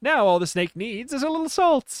seasoned. Now all the snake needs is a little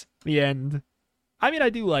salt. The end. I mean, I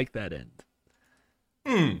do like that end.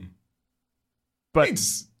 But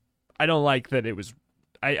I don't like that it was...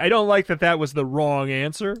 I don't like that was the wrong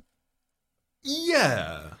answer.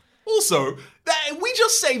 Yeah. Also, we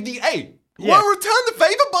just saved the ape. Yeah. Want to return the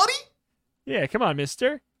favor, buddy? Yeah, come on,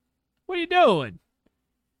 mister. What are you doing?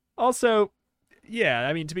 Also, yeah,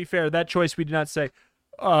 I mean, to be fair, that choice we did not say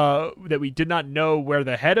that we did not know where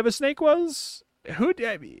the head of a snake was. I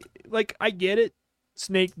get it.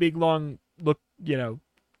 Snake, big, long, look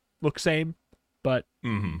same. But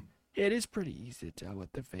it is pretty easy to tell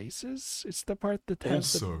what the face is. It's the part that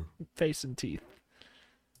has the face and teeth.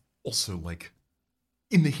 Also,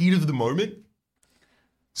 in the heat of the moment,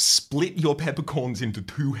 split your peppercorns into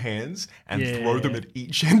 2 hands and throw them at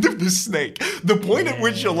each end of the snake. The point at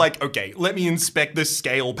which you're like, okay, let me inspect the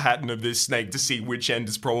scale pattern of this snake to see which end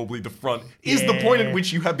is probably the front, is the point at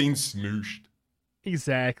which you have been smooshed.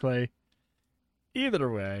 Exactly. Either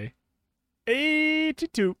way.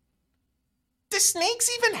 82. Do snakes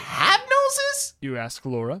even have noses? You ask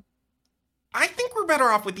Laura. I think we're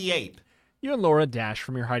better off with the ape. You and Laura dash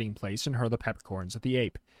from your hiding place and hurl the peppercorns at the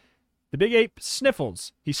ape. The big ape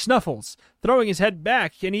sniffles. He snuffles, throwing his head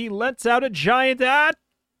back, and he lets out a giant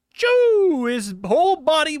achoo! His whole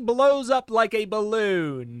body blows up like a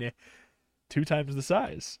balloon. 2 times the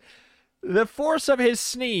size. The force of his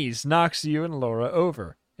sneeze knocks you and Laura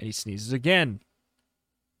over, and he sneezes again.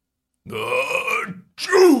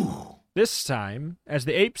 Achoo! This time, as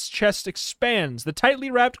the ape's chest expands, the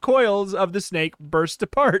tightly wrapped coils of the snake burst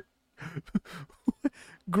apart.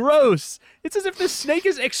 Gross. It's as if the snake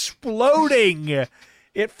is exploding.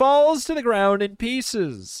 It falls to the ground in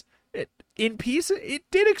pieces. It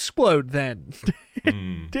did explode then.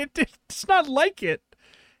 It's not like it.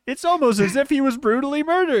 It's almost as if he was brutally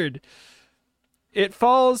murdered. It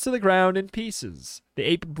falls to the ground in pieces. The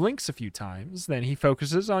ape blinks a few times, then he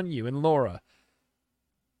focuses on you and Laura.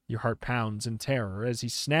 Your heart pounds in terror as he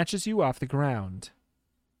snatches you off the ground.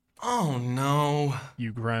 Oh no.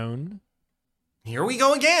 You groan. Here we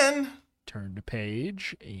go again. Turn to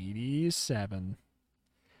page 87.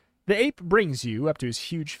 The ape brings you up to his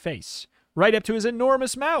huge face, right up to his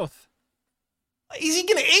enormous mouth. Is he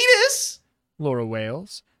gonna eat us? Laura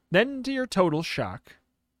wails. Then, to your total shock,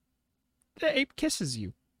 the ape kisses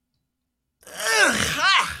you.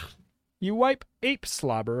 You wipe ape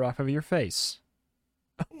slobber off of your face.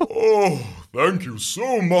 Oh, thank you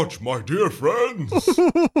so much, my dear friends.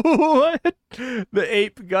 What? The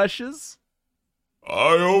ape gushes.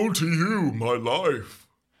 I owe to you my life.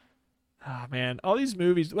 Ah, man, all these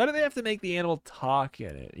movies, why do they have to make the animal talk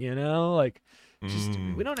in it, you know? Like, just,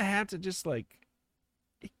 we don't have to just, like,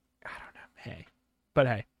 I don't know, hey. But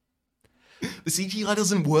hey. The CGI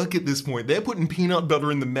doesn't work at this point. They're putting peanut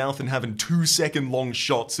butter in the mouth and having 2-second long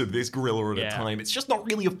shots of this gorilla at a time. It's just not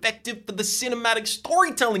really effective for the cinematic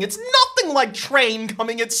storytelling. It's nothing like Train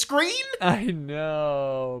coming at screen. I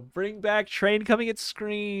know. Bring back Train coming at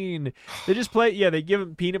screen. They just play, they give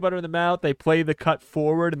him peanut butter in the mouth. They play the cut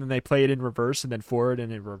forward and then they play it in reverse and then forward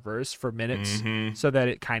and in reverse for minutes so that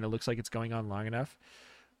it kind of looks like it's going on long enough.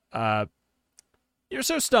 You're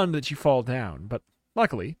so stunned that you fall down, but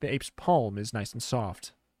luckily, the ape's palm is nice and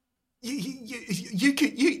soft. You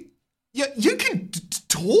can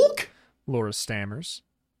talk? Laura stammers.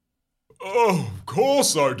 Oh, of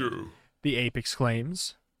course I do. The ape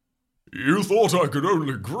exclaims. You thought I could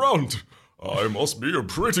only grunt. I must be a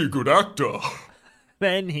pretty good actor.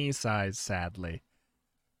 Then he sighs sadly.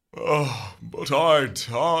 But I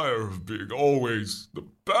tire of being always the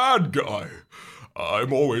bad guy.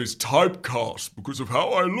 I'm always typecast because of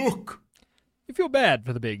how I look. You feel bad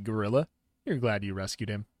for the big gorilla. You're glad you rescued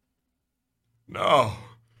him. Now,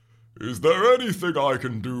 is there anything I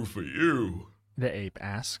can do for you? The ape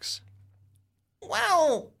asks.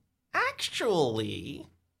 Well, actually,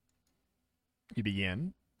 You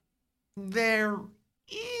begin. there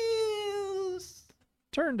is...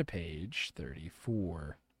 Turn to page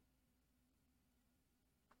 34.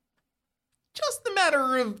 just a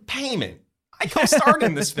matter of payment. I co-starred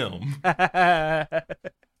in this film. Yeah.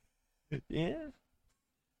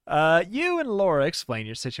 You and Laura explain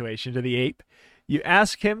your situation to the ape. You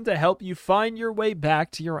ask him to help you find your way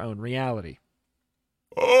back to your own reality.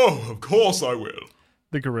 Oh, of course I will.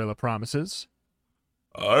 The gorilla promises.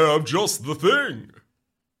 I have just the thing.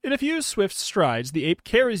 In a few swift strides, the ape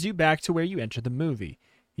carries you back to where you entered the movie.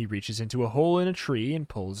 He reaches into a hole in a tree and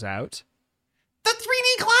pulls out. The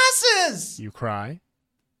 3D glasses! You cry.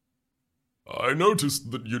 I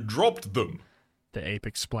noticed that you dropped them. The ape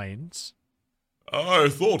explains. I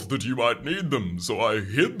thought that you might need them, so I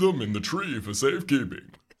hid them in the tree for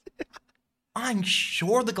safekeeping. I'm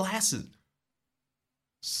sure the glasses...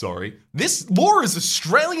 Sorry. This Laura's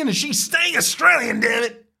Australian and she's staying Australian, damn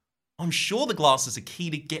it! I'm sure the glasses are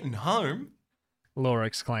key to getting home. Laura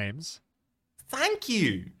exclaims. Thank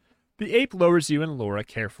you. The ape lowers you and Laura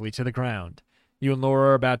carefully to the ground. You and Laura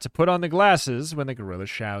are about to put on the glasses when the gorilla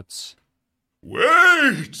shouts.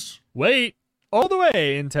 Wait! Wait! All the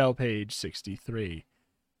way until page 63.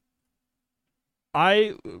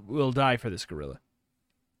 I will die for this gorilla.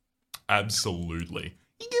 Absolutely.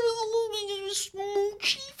 You give us a little bit of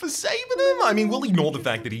smoochy for saving him? I mean, we'll ignore the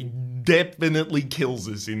fact that he definitely kills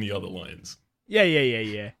us in the other lines.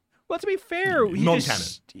 Yeah. Well, to be fair,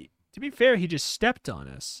 he just stepped on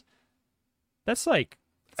us. That's like...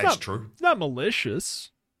 That's true. It's not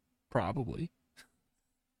malicious. Probably.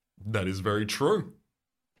 That is very true.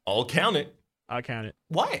 I'll count it. I'll count it.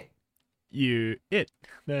 What? The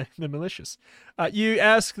malicious. You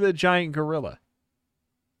ask the giant gorilla.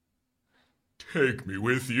 Take me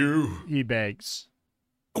with you. He begs.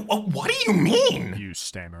 What do you mean? You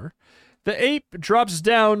stammer. The ape drops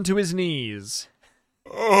down to his knees.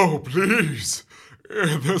 Oh, please.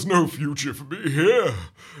 There's no future for me here.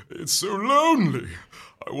 It's so lonely.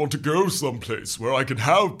 I want to go someplace where I can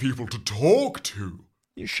have people to talk to.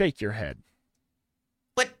 You shake your head.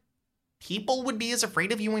 But people would be as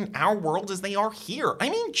afraid of you in our world as they are here. I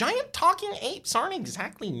mean, giant talking apes aren't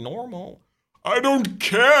exactly normal. I don't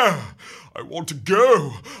care. I want to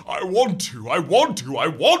go. I want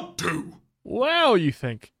to. Wow, you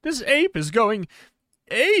think. This ape is going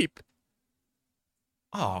ape.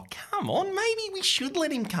 Oh, come on. Maybe we should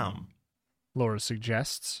let him come. Laura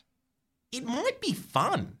suggests. It might be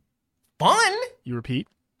fun. Fun? You repeat.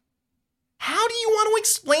 How do you want to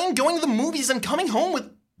explain going to the movies and coming home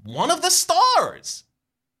with one of the stars?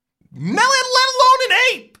 Let alone an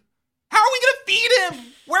ape! How are we going to feed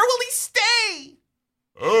him? Where will he stay?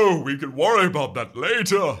 Oh, we can worry about that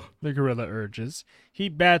later. The gorilla urges. He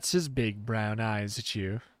bats his big brown eyes at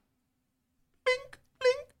you. Blink,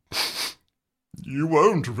 blink. You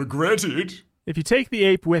won't regret it. If you take the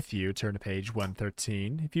ape with you, turn to page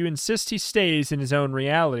 113. If you insist he stays in his own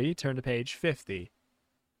reality, turn to page 50.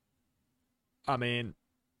 I mean,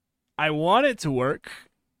 I want it to work,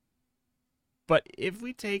 but if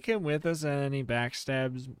we take him with us and he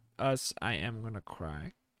backstabs us, I am gonna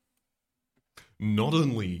cry. Not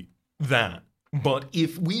only that, but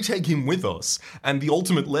if we take him with us, and the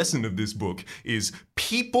ultimate lesson of this book is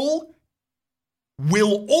people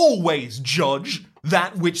will always judge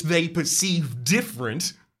that which they perceive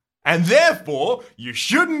different, and therefore you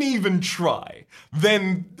shouldn't even try.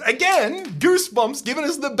 Then again, Goosebumps giving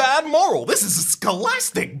us the bad moral. This is a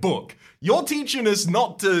scholastic book. You're teaching us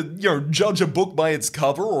not to, judge a book by its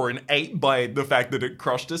cover or an ape by the fact that it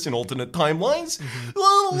crushed us in alternate timelines.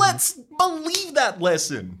 Well, let's believe that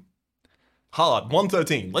lesson. Hard,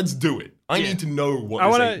 113. Let's do it. I need to know what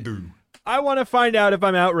this ape do. I want to find out if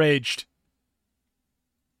I'm outraged.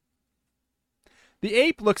 The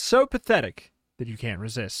ape looks so pathetic that you can't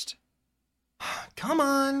resist. Come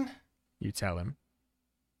on. You tell him.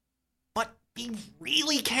 But be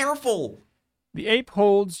really careful. The ape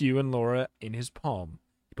holds you and Laura in his palm.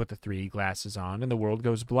 You put the 3D glasses on and the world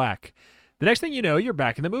goes black. The next thing you know, you're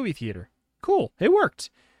back in the movie theater. Cool, it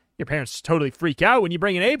worked. Your parents totally freak out when you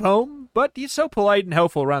bring an ape home, but he's so polite and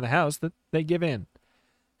helpful around the house that they give in.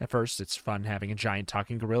 At first, it's fun having a giant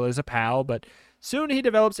talking gorilla as a pal, but soon he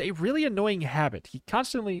develops a really annoying habit. He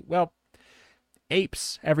constantly,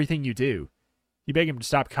 apes everything you do. You beg him to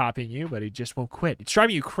stop copying you, but he just won't quit. It's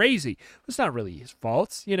driving you crazy. It's not really his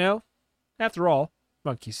fault, After all,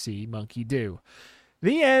 monkey see, monkey do.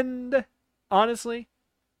 The end. Honestly,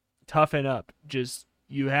 toughen up. Just,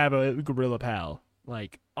 you have a gorilla pal.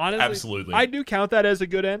 Honestly. Absolutely. I do count that as a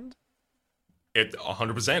good end.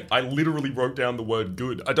 100%. I literally wrote down the word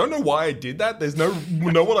good. I don't know why I did that. There's know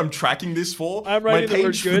what I'm tracking this for. I'm writing My the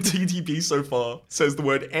word page good. for TTP so far says the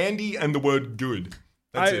word Andy and the word good.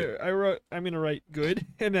 That's it. I'm gonna write good,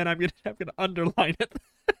 and then I'm gonna underline it.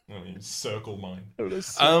 Circle mine.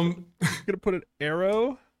 I'm gonna put an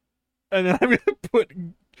arrow, and then I'm gonna put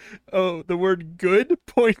the word good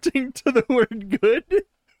pointing to the word good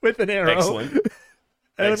with an arrow. Excellent.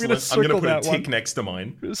 And Excellent. I'm gonna put a tick next to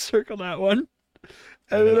mine. I'm gonna circle that one.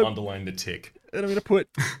 And then underline the tick. And I'm gonna put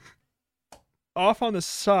off on the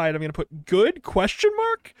side. I'm gonna put good ?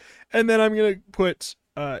 And then I'm gonna put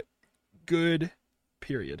good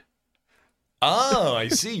period. Ah, I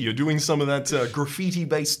see. You're doing some of that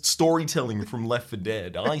graffiti-based storytelling from Left 4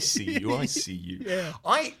 Dead. I see you. Yeah.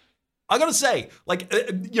 I gotta say,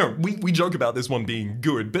 we joke about this one being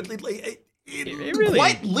good, but it really,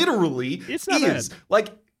 quite literally, it's not is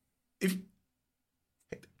bad. If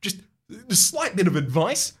just a slight bit of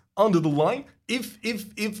advice under the line. If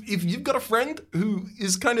you've got a friend who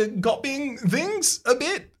is kind of copying things a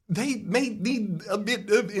bit, they may need a bit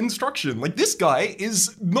of instruction. This guy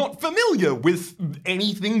is not familiar with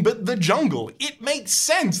anything but the jungle. It makes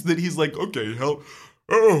sense that he's okay,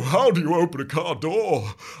 how do you open a car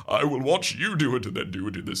door? I will watch you do it and then do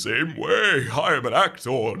it in the same way. I am an actor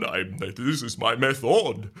and this is my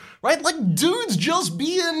method. Right? Dude's just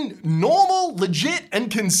being normal, legit,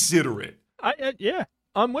 and considerate.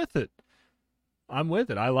 I'm with it.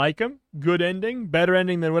 I like him. Good ending. Better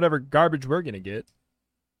ending than whatever garbage we're gonna get.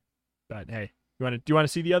 But hey, do you want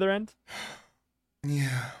to see the other end?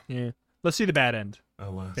 Yeah. Let's see the bad end.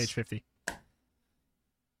 Alas. Page 50.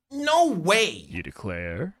 No way! You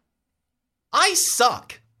declare. I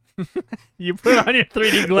suck. You put on your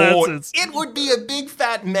 3D glasses. Or it would be a big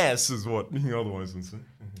fat mess, is what he otherwise would say.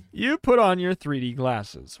 You put on your 3D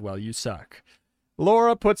glasses. Well, you suck.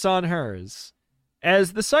 Laura puts on hers.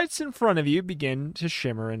 As the sights in front of you begin to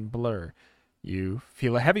shimmer and blur, you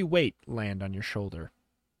feel a heavy weight land on your shoulder.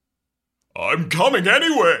 I'm coming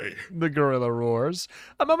anyway! The gorilla roars.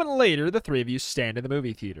 A moment later, the three of you stand in the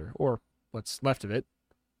movie theater, or what's left of it.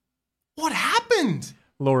 What happened?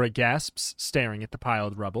 Laura gasps, staring at the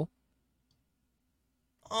piled rubble.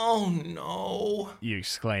 Oh no. You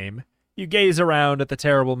exclaim. You gaze around at the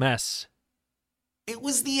terrible mess. It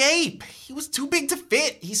was the ape. He was too big to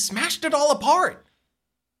fit. He smashed it all apart.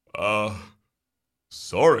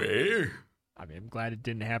 Sorry. I mean, I'm glad it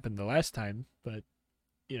didn't happen the last time, but,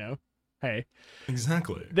 hey.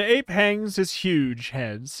 Exactly. The ape hangs his huge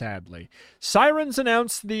head sadly. Sirens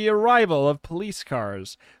announce the arrival of police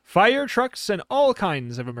cars, fire trucks, and all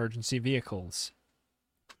kinds of emergency vehicles.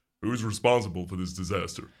 Who's responsible for this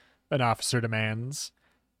disaster? An officer demands.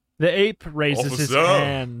 The ape raises his Officer!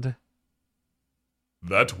 hand.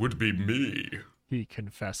 That would be me. He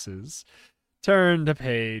confesses. Turn to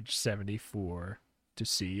page 74 to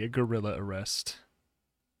see a gorilla arrest.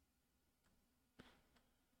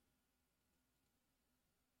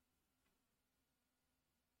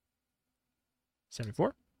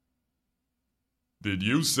 "74?" Did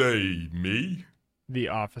you say me? The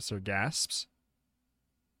officer gasps.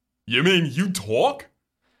 You mean you talk?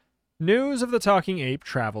 News of the talking ape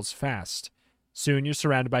travels fast. Soon you're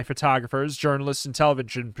surrounded by photographers, journalists, and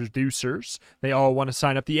television producers. They all want to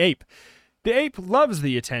sign up the ape. The ape loves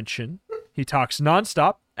the attention. He talks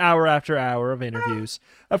nonstop, hour after hour of interviews.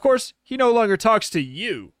 Of course, he no longer talks to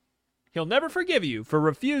you. He'll never forgive you for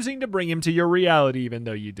refusing to bring him to your reality even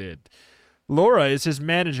though you did. Laura is his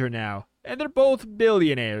manager now, and they're both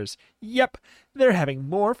billionaires. Yep, they're having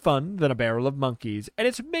more fun than a barrel of monkeys, and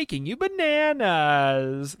it's making you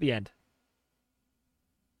bananas. The end.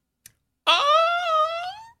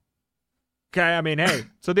 Okay, I mean, hey,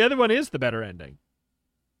 so the other one is the better ending.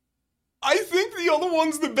 I think the other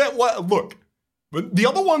one's the better. Look, but the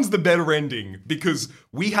other one's the better ending because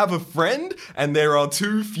we have a friend and there are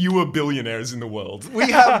too fewer billionaires in the world.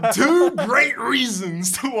 We have two great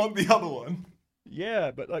reasons to want the other one.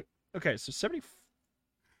 Yeah, but like, okay, so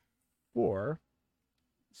 74.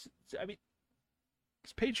 I mean,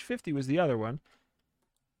 'cause page 50 was the other one.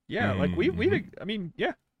 Yeah, like we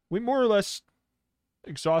more or less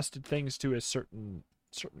exhausted things to a certain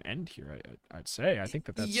end here. I'd say. I think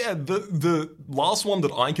that's the last one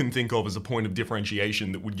that I can think of as a point of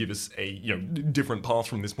differentiation that would give us a different path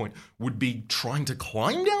from this point would be trying to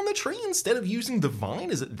climb down the tree instead of using the vine.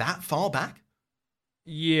 Is it that far back?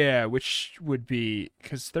 Yeah, which would be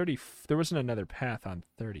because there wasn't another path on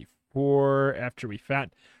 34 after we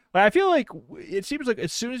found. I feel like it seems like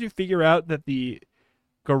as soon as you figure out that the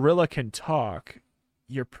gorilla can talk,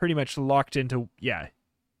 you're pretty much locked into yeah.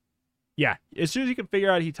 As soon as you can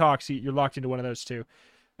figure out he talks, you're locked into one of those two.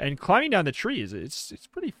 And climbing down the trees, it's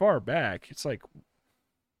pretty far back. It's like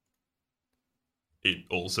it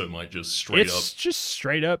also might just straight up. It's just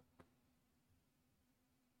straight up.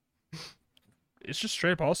 It's just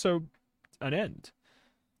straight up also an end.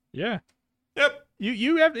 Yeah. Yep.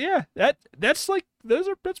 You have that's like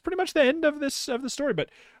that's pretty much the end of the story. But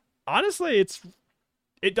honestly,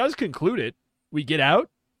 it does conclude it. We get out.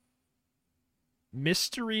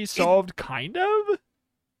 Mystery solved, kind of?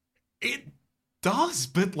 It does,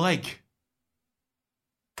 but like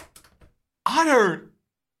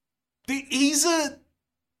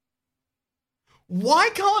why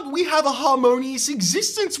can't we have a harmonious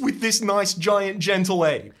existence with this nice giant gentle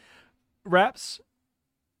ape? Raps,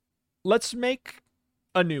 let's make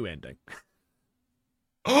a new ending.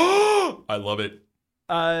 Oh, I love it.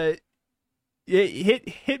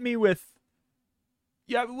 Hit me with.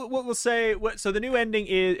 Yeah, we'll say. So the new ending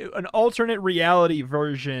is an alternate reality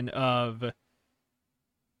version of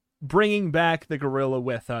bringing back the gorilla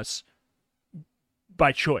with us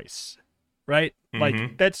by choice, right?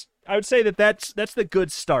 Mm-hmm. Like I would say that's the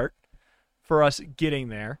good start for us getting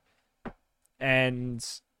there. And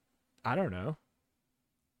I don't know.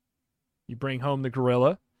 You bring home the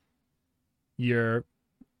gorilla. Your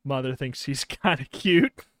mother thinks he's kind of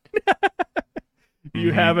cute.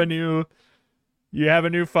 You have a new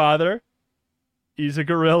father. He's a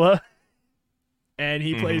gorilla. And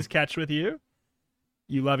he plays catch with you.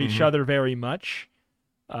 You love each other very much.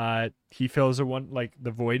 He fills the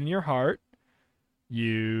void in your heart.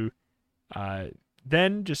 You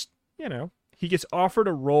then just, he gets offered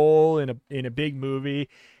a role in a big movie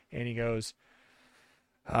and he goes,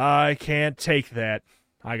 I can't take that.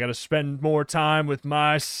 I gotta spend more time with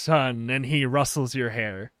my son. And he rustles your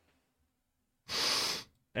hair.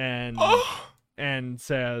 And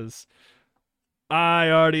says, I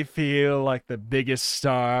already feel like the biggest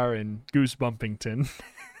star in Goosebumpington.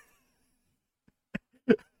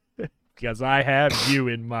 Because I have you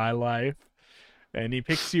in my life. And he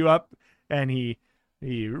picks you up and he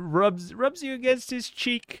rubs you against his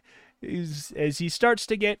cheek as he starts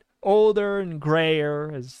to get older and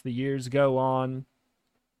grayer as the years go on.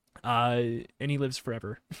 And he lives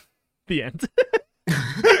forever. The end.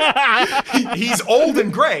 He's old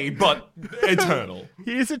and gray, but eternal.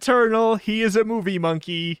 He is eternal. He is a movie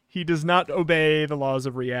monkey. He does not obey the laws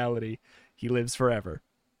of reality. He lives forever.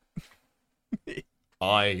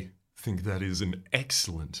 I think that is an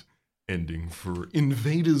excellent ending for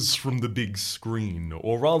Invaders from the Big Screen,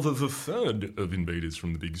 or rather the third of Invaders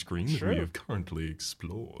from the Big Screen that we have currently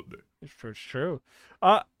explored. It's true.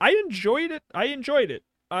 I enjoyed it. The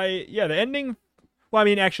ending. Well, I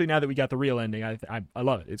mean, actually, now that we got the real ending, I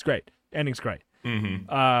love it. It's great. Ending's great.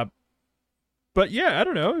 Mm-hmm. But yeah, I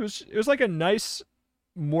don't know. It was like a nice,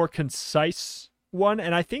 more concise one,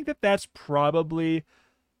 and I think that's probably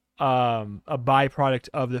a byproduct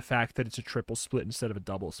of the fact that it's a triple split instead of a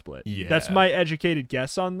double split. Yeah. That's my educated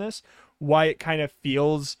guess on this. Why it kind of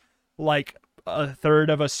feels like a third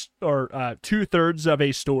of or 2/3 of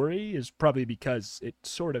a story is probably because it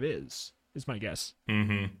sort of is my guess.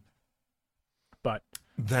 Mm-hmm. But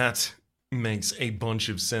that makes a bunch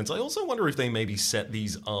of sense. I also wonder if they maybe set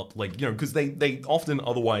these up, like, you know, because they often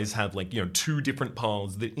otherwise have, like, you know, two different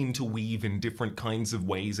paths that interweave in different kinds of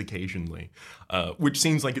ways occasionally, which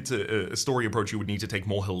seems like it's a story approach you would need to take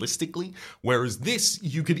more holistically. Whereas this,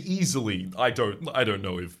 you could easily, I don't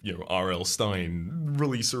know if, you know, R.L. Stein,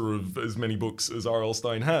 releaser of as many books as R.L.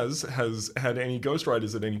 Stein has had any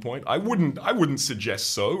ghostwriters at any point. I wouldn't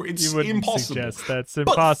suggest so. It's impossible. Suggest that's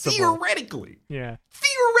impossible. But theoretically, yeah.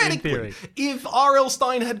 Theoretically, if R.L.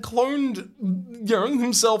 Stein had cloned, you know,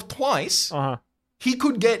 himself twice, he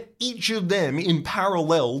could get each of them in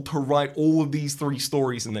parallel to write all of these three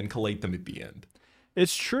stories and then collate them at the end.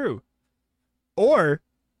 It's true. Or,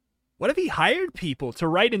 what if he hired people to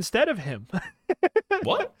write instead of him?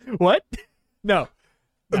 What? What? No.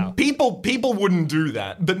 People wouldn't do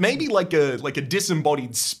that, but maybe like a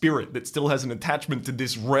disembodied spirit that still has an attachment to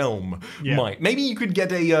this realm might. Maybe you could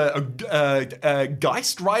get a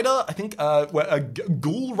Geist writer, I think, a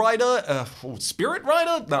ghoul writer, spirit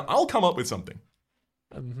writer. No, I'll come up with something.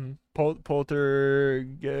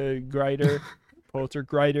 Poltergrider.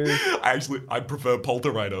 I prefer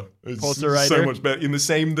Polterwriter. It's Polterwriter. So much better. In the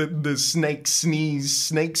same the snake sneeze,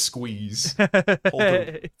 snake squeeze.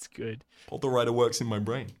 It's good. Polterwriter works in my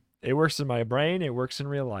brain. It works in my brain. It works in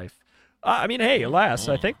real life. I mean, hey, alas,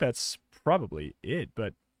 I think that's probably it.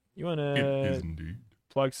 But you want It is to indeed.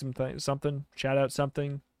 plug something, shout out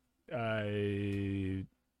something,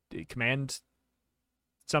 command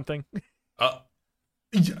something?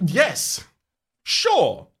 Yes.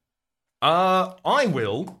 Sure. I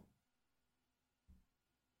will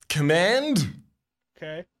command.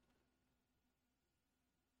 Okay.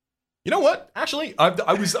 You know what? Actually, I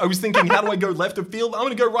was thinking, how do I go left of field? I'm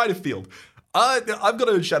going to go right of field. I've got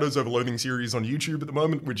a Shadows Over Loathing series on YouTube at the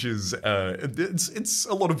moment, which is it's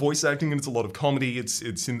a lot of voice acting and it's a lot of comedy. It's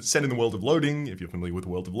set in the world of Loathing. If you're familiar with the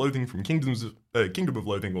world of Loathing from Kingdom of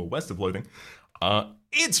Loathing or West of Loathing,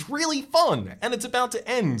 it's really fun, and it's about to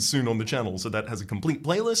end soon on the channel, so that has a complete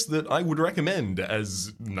playlist that I would recommend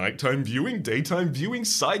as nighttime viewing, daytime viewing,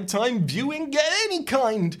 side time viewing, any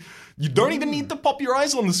kind. You don't even need to pop your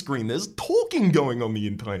eyes on the screen. There's talking going on the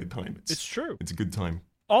entire time. It's true. It's a good time.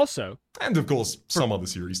 Also, And of course, some other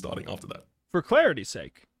series starting after that. for clarity's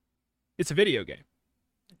sake, it's a video game.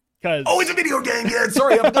 Oh, it's a video game! Yeah,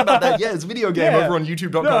 sorry, I forgot about that. Yeah, it's a video game over on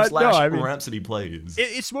youtube.com/Rhapsody Plays.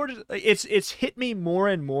 It's more, it's hit me more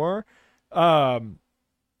and more, and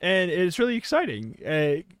it's really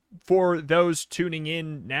exciting for those tuning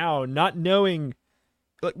in now, not knowing.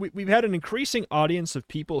 Like we've had an increasing audience of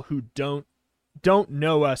people who don't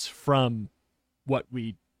know us from what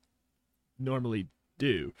we normally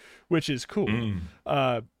do, which is cool.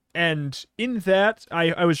 And in that,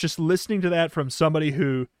 I was just listening to that from somebody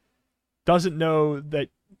who doesn't know that,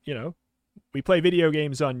 you know, we play video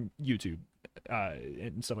games on YouTube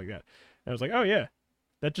and stuff like that. And I was like, oh yeah,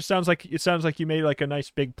 that just sounds like you made like a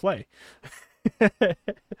nice big play.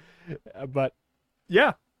 But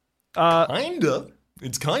yeah, Kinda.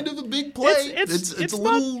 It's kind of a big play. It's a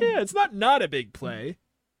little. It's not a big play.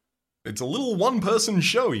 It's a little one-person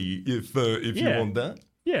showy if you want that.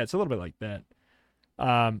 Yeah, it's a little bit like that.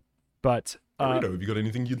 But Rito, have you got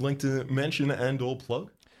anything you'd like to mention and or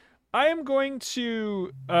plug? I am going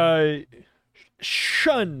to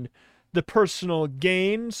shun the personal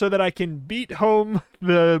gain so that I can beat home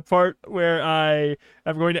the part where I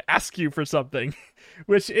am going to ask you for something,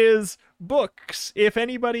 which is books. If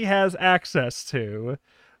anybody has access to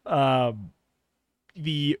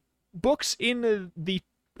the books in the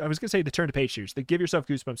I was going to say the Turn to Page series, the Give Yourself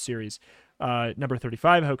Goosebumps series, number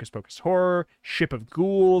 35, Hocus Pocus Horror, Ship of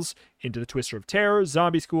Ghouls, Into the Twister of Terror,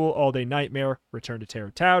 Zombie School, All Day Nightmare, Return to Terror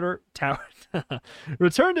Tower,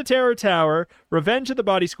 Return to Terror Tower, Revenge of the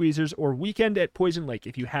Body Squeezers, or Weekend at Poison Lake.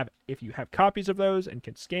 If you have copies of those and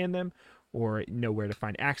can scan them, or know where to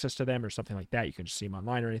find access to them or something like that, you can just see them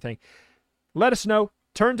online or anything, let us know.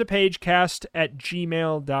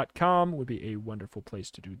 turntopagecast@gmail.com would be a wonderful place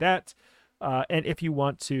to do that. And if you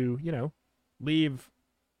want to, leave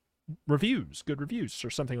reviews, good reviews or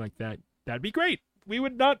something like that, that'd be great. We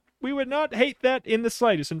would not hate that in the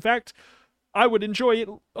slightest. In fact, I would enjoy it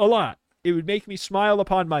a lot. It would make me smile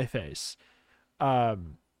upon my face.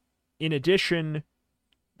 In addition,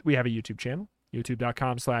 we have a YouTube channel,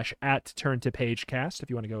 youtube.com/@turntopagecast. If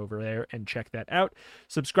you want to go over there and check that out,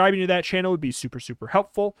 subscribing to that channel would be super, super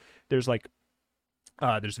helpful. There's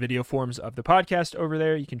video forms of the podcast over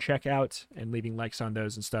there you can check out, and leaving likes on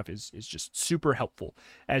those and stuff is just super helpful.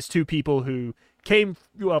 As two people who came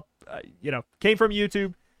from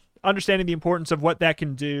YouTube, understanding the importance of what that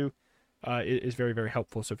can do is very, very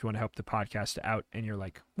helpful. So if you want to help the podcast out and you're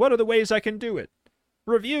like, what are the ways I can do it?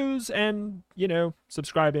 Reviews and,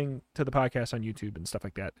 subscribing to the podcast on YouTube and stuff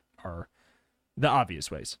like that are the obvious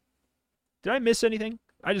ways. Did I miss anything?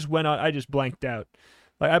 I just blanked out.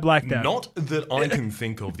 I blacked out. Not that I can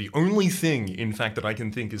think of. The only thing, in fact, that I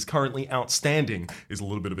can think is currently outstanding is a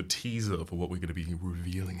little bit of a teaser for what we're going to be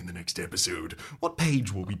revealing in the next episode. What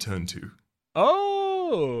page will we turn to?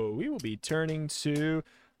 Oh, we will be turning to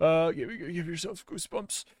Give Yourself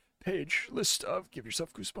Goosebumps page list of Give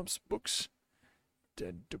Yourself Goosebumps books.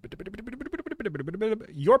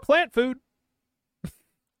 Your plant food.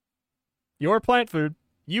 Your plant food.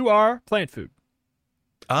 You are plant food.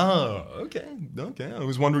 Ah, okay. I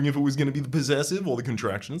was wondering if it was going to be the possessive or the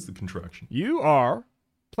contraction. It's the contraction. You are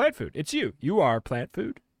plant food. It's you. You are plant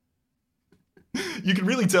food. You can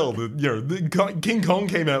really tell that, King Kong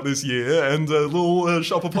came out this year and Little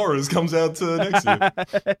Shop of Horrors comes out next year.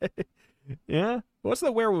 Yeah? What's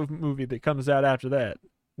the werewolf movie that comes out after that?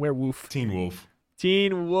 Werewolf. Teen Wolf.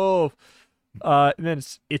 And then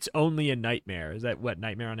it's Only a Nightmare. Is that what,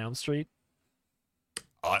 Nightmare on Elm Street?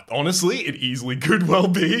 Honestly, it easily could well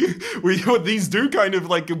be. These do kind of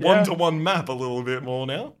one-to-one map a little bit more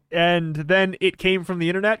now. And then it came from the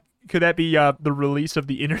internet. Could that be the release of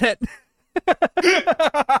the internet?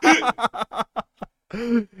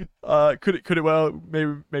 Could it? Well,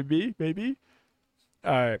 maybe.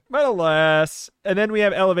 All right, but alas. And then we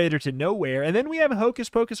have Elevator to Nowhere, and then we have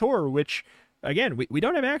Hocus Pocus Horror, which again we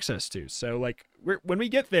don't have access to. So when we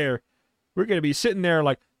get there, we're gonna be sitting there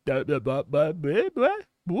like.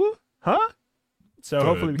 Huh? So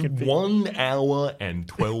hopefully we can 1 hour and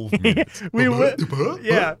 12 minutes. We would,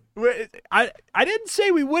 yeah. I didn't say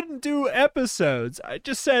we wouldn't do episodes. I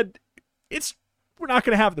just said we're not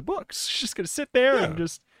going to have the books. It's just going to sit there and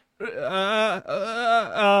just for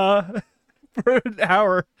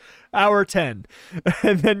an hour 10,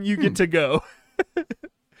 and then you get to go.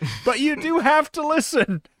 But you do have to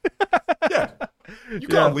listen. Yeah. You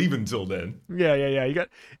can't leave until then. Yeah.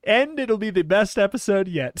 And it'll be the best episode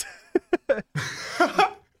yet.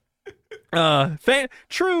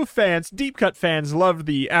 True fans, deep cut fans love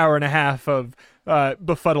the hour and a half of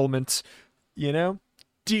befuddlement.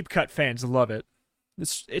 Deep cut fans love it.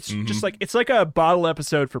 It's just it's like a bottle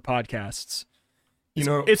episode for podcasts.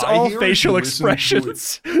 It's all facial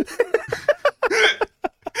expressions.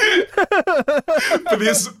 For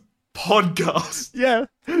this podcast. Yeah.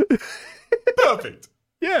 Perfect.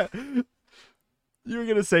 Yeah. You were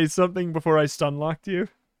going to say something before I stun-locked you?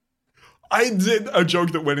 I did a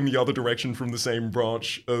joke that went in the other direction from the same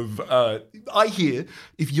branch of, I hear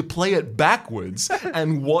if you play it backwards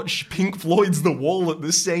and watch Pink Floyd's The Wall at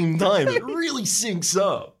the same time, it really syncs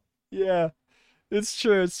up. Yeah, it's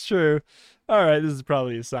true. All right, this is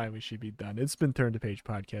probably a sign we should be done. It's been Turn to Page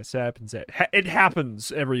Podcast. It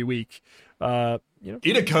happens every week.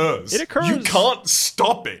 It occurs. It occurs. You can't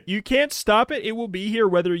stop it. You can't stop it. It will be here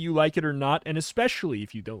whether you like it or not, and especially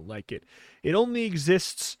if you don't like it. It only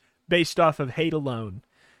exists based off of hate alone.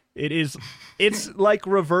 It's like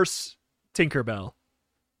reverse Tinkerbell.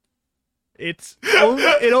 It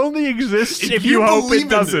only exists if you hope it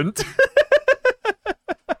doesn't.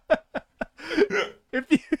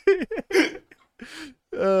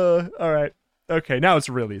 All right. Okay, now it's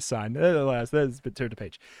really a sign. That has been Turned to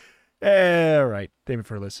Page. All right. Thank you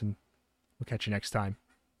for listening. We'll catch you next time.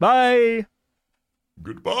 Bye.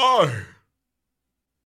 Goodbye.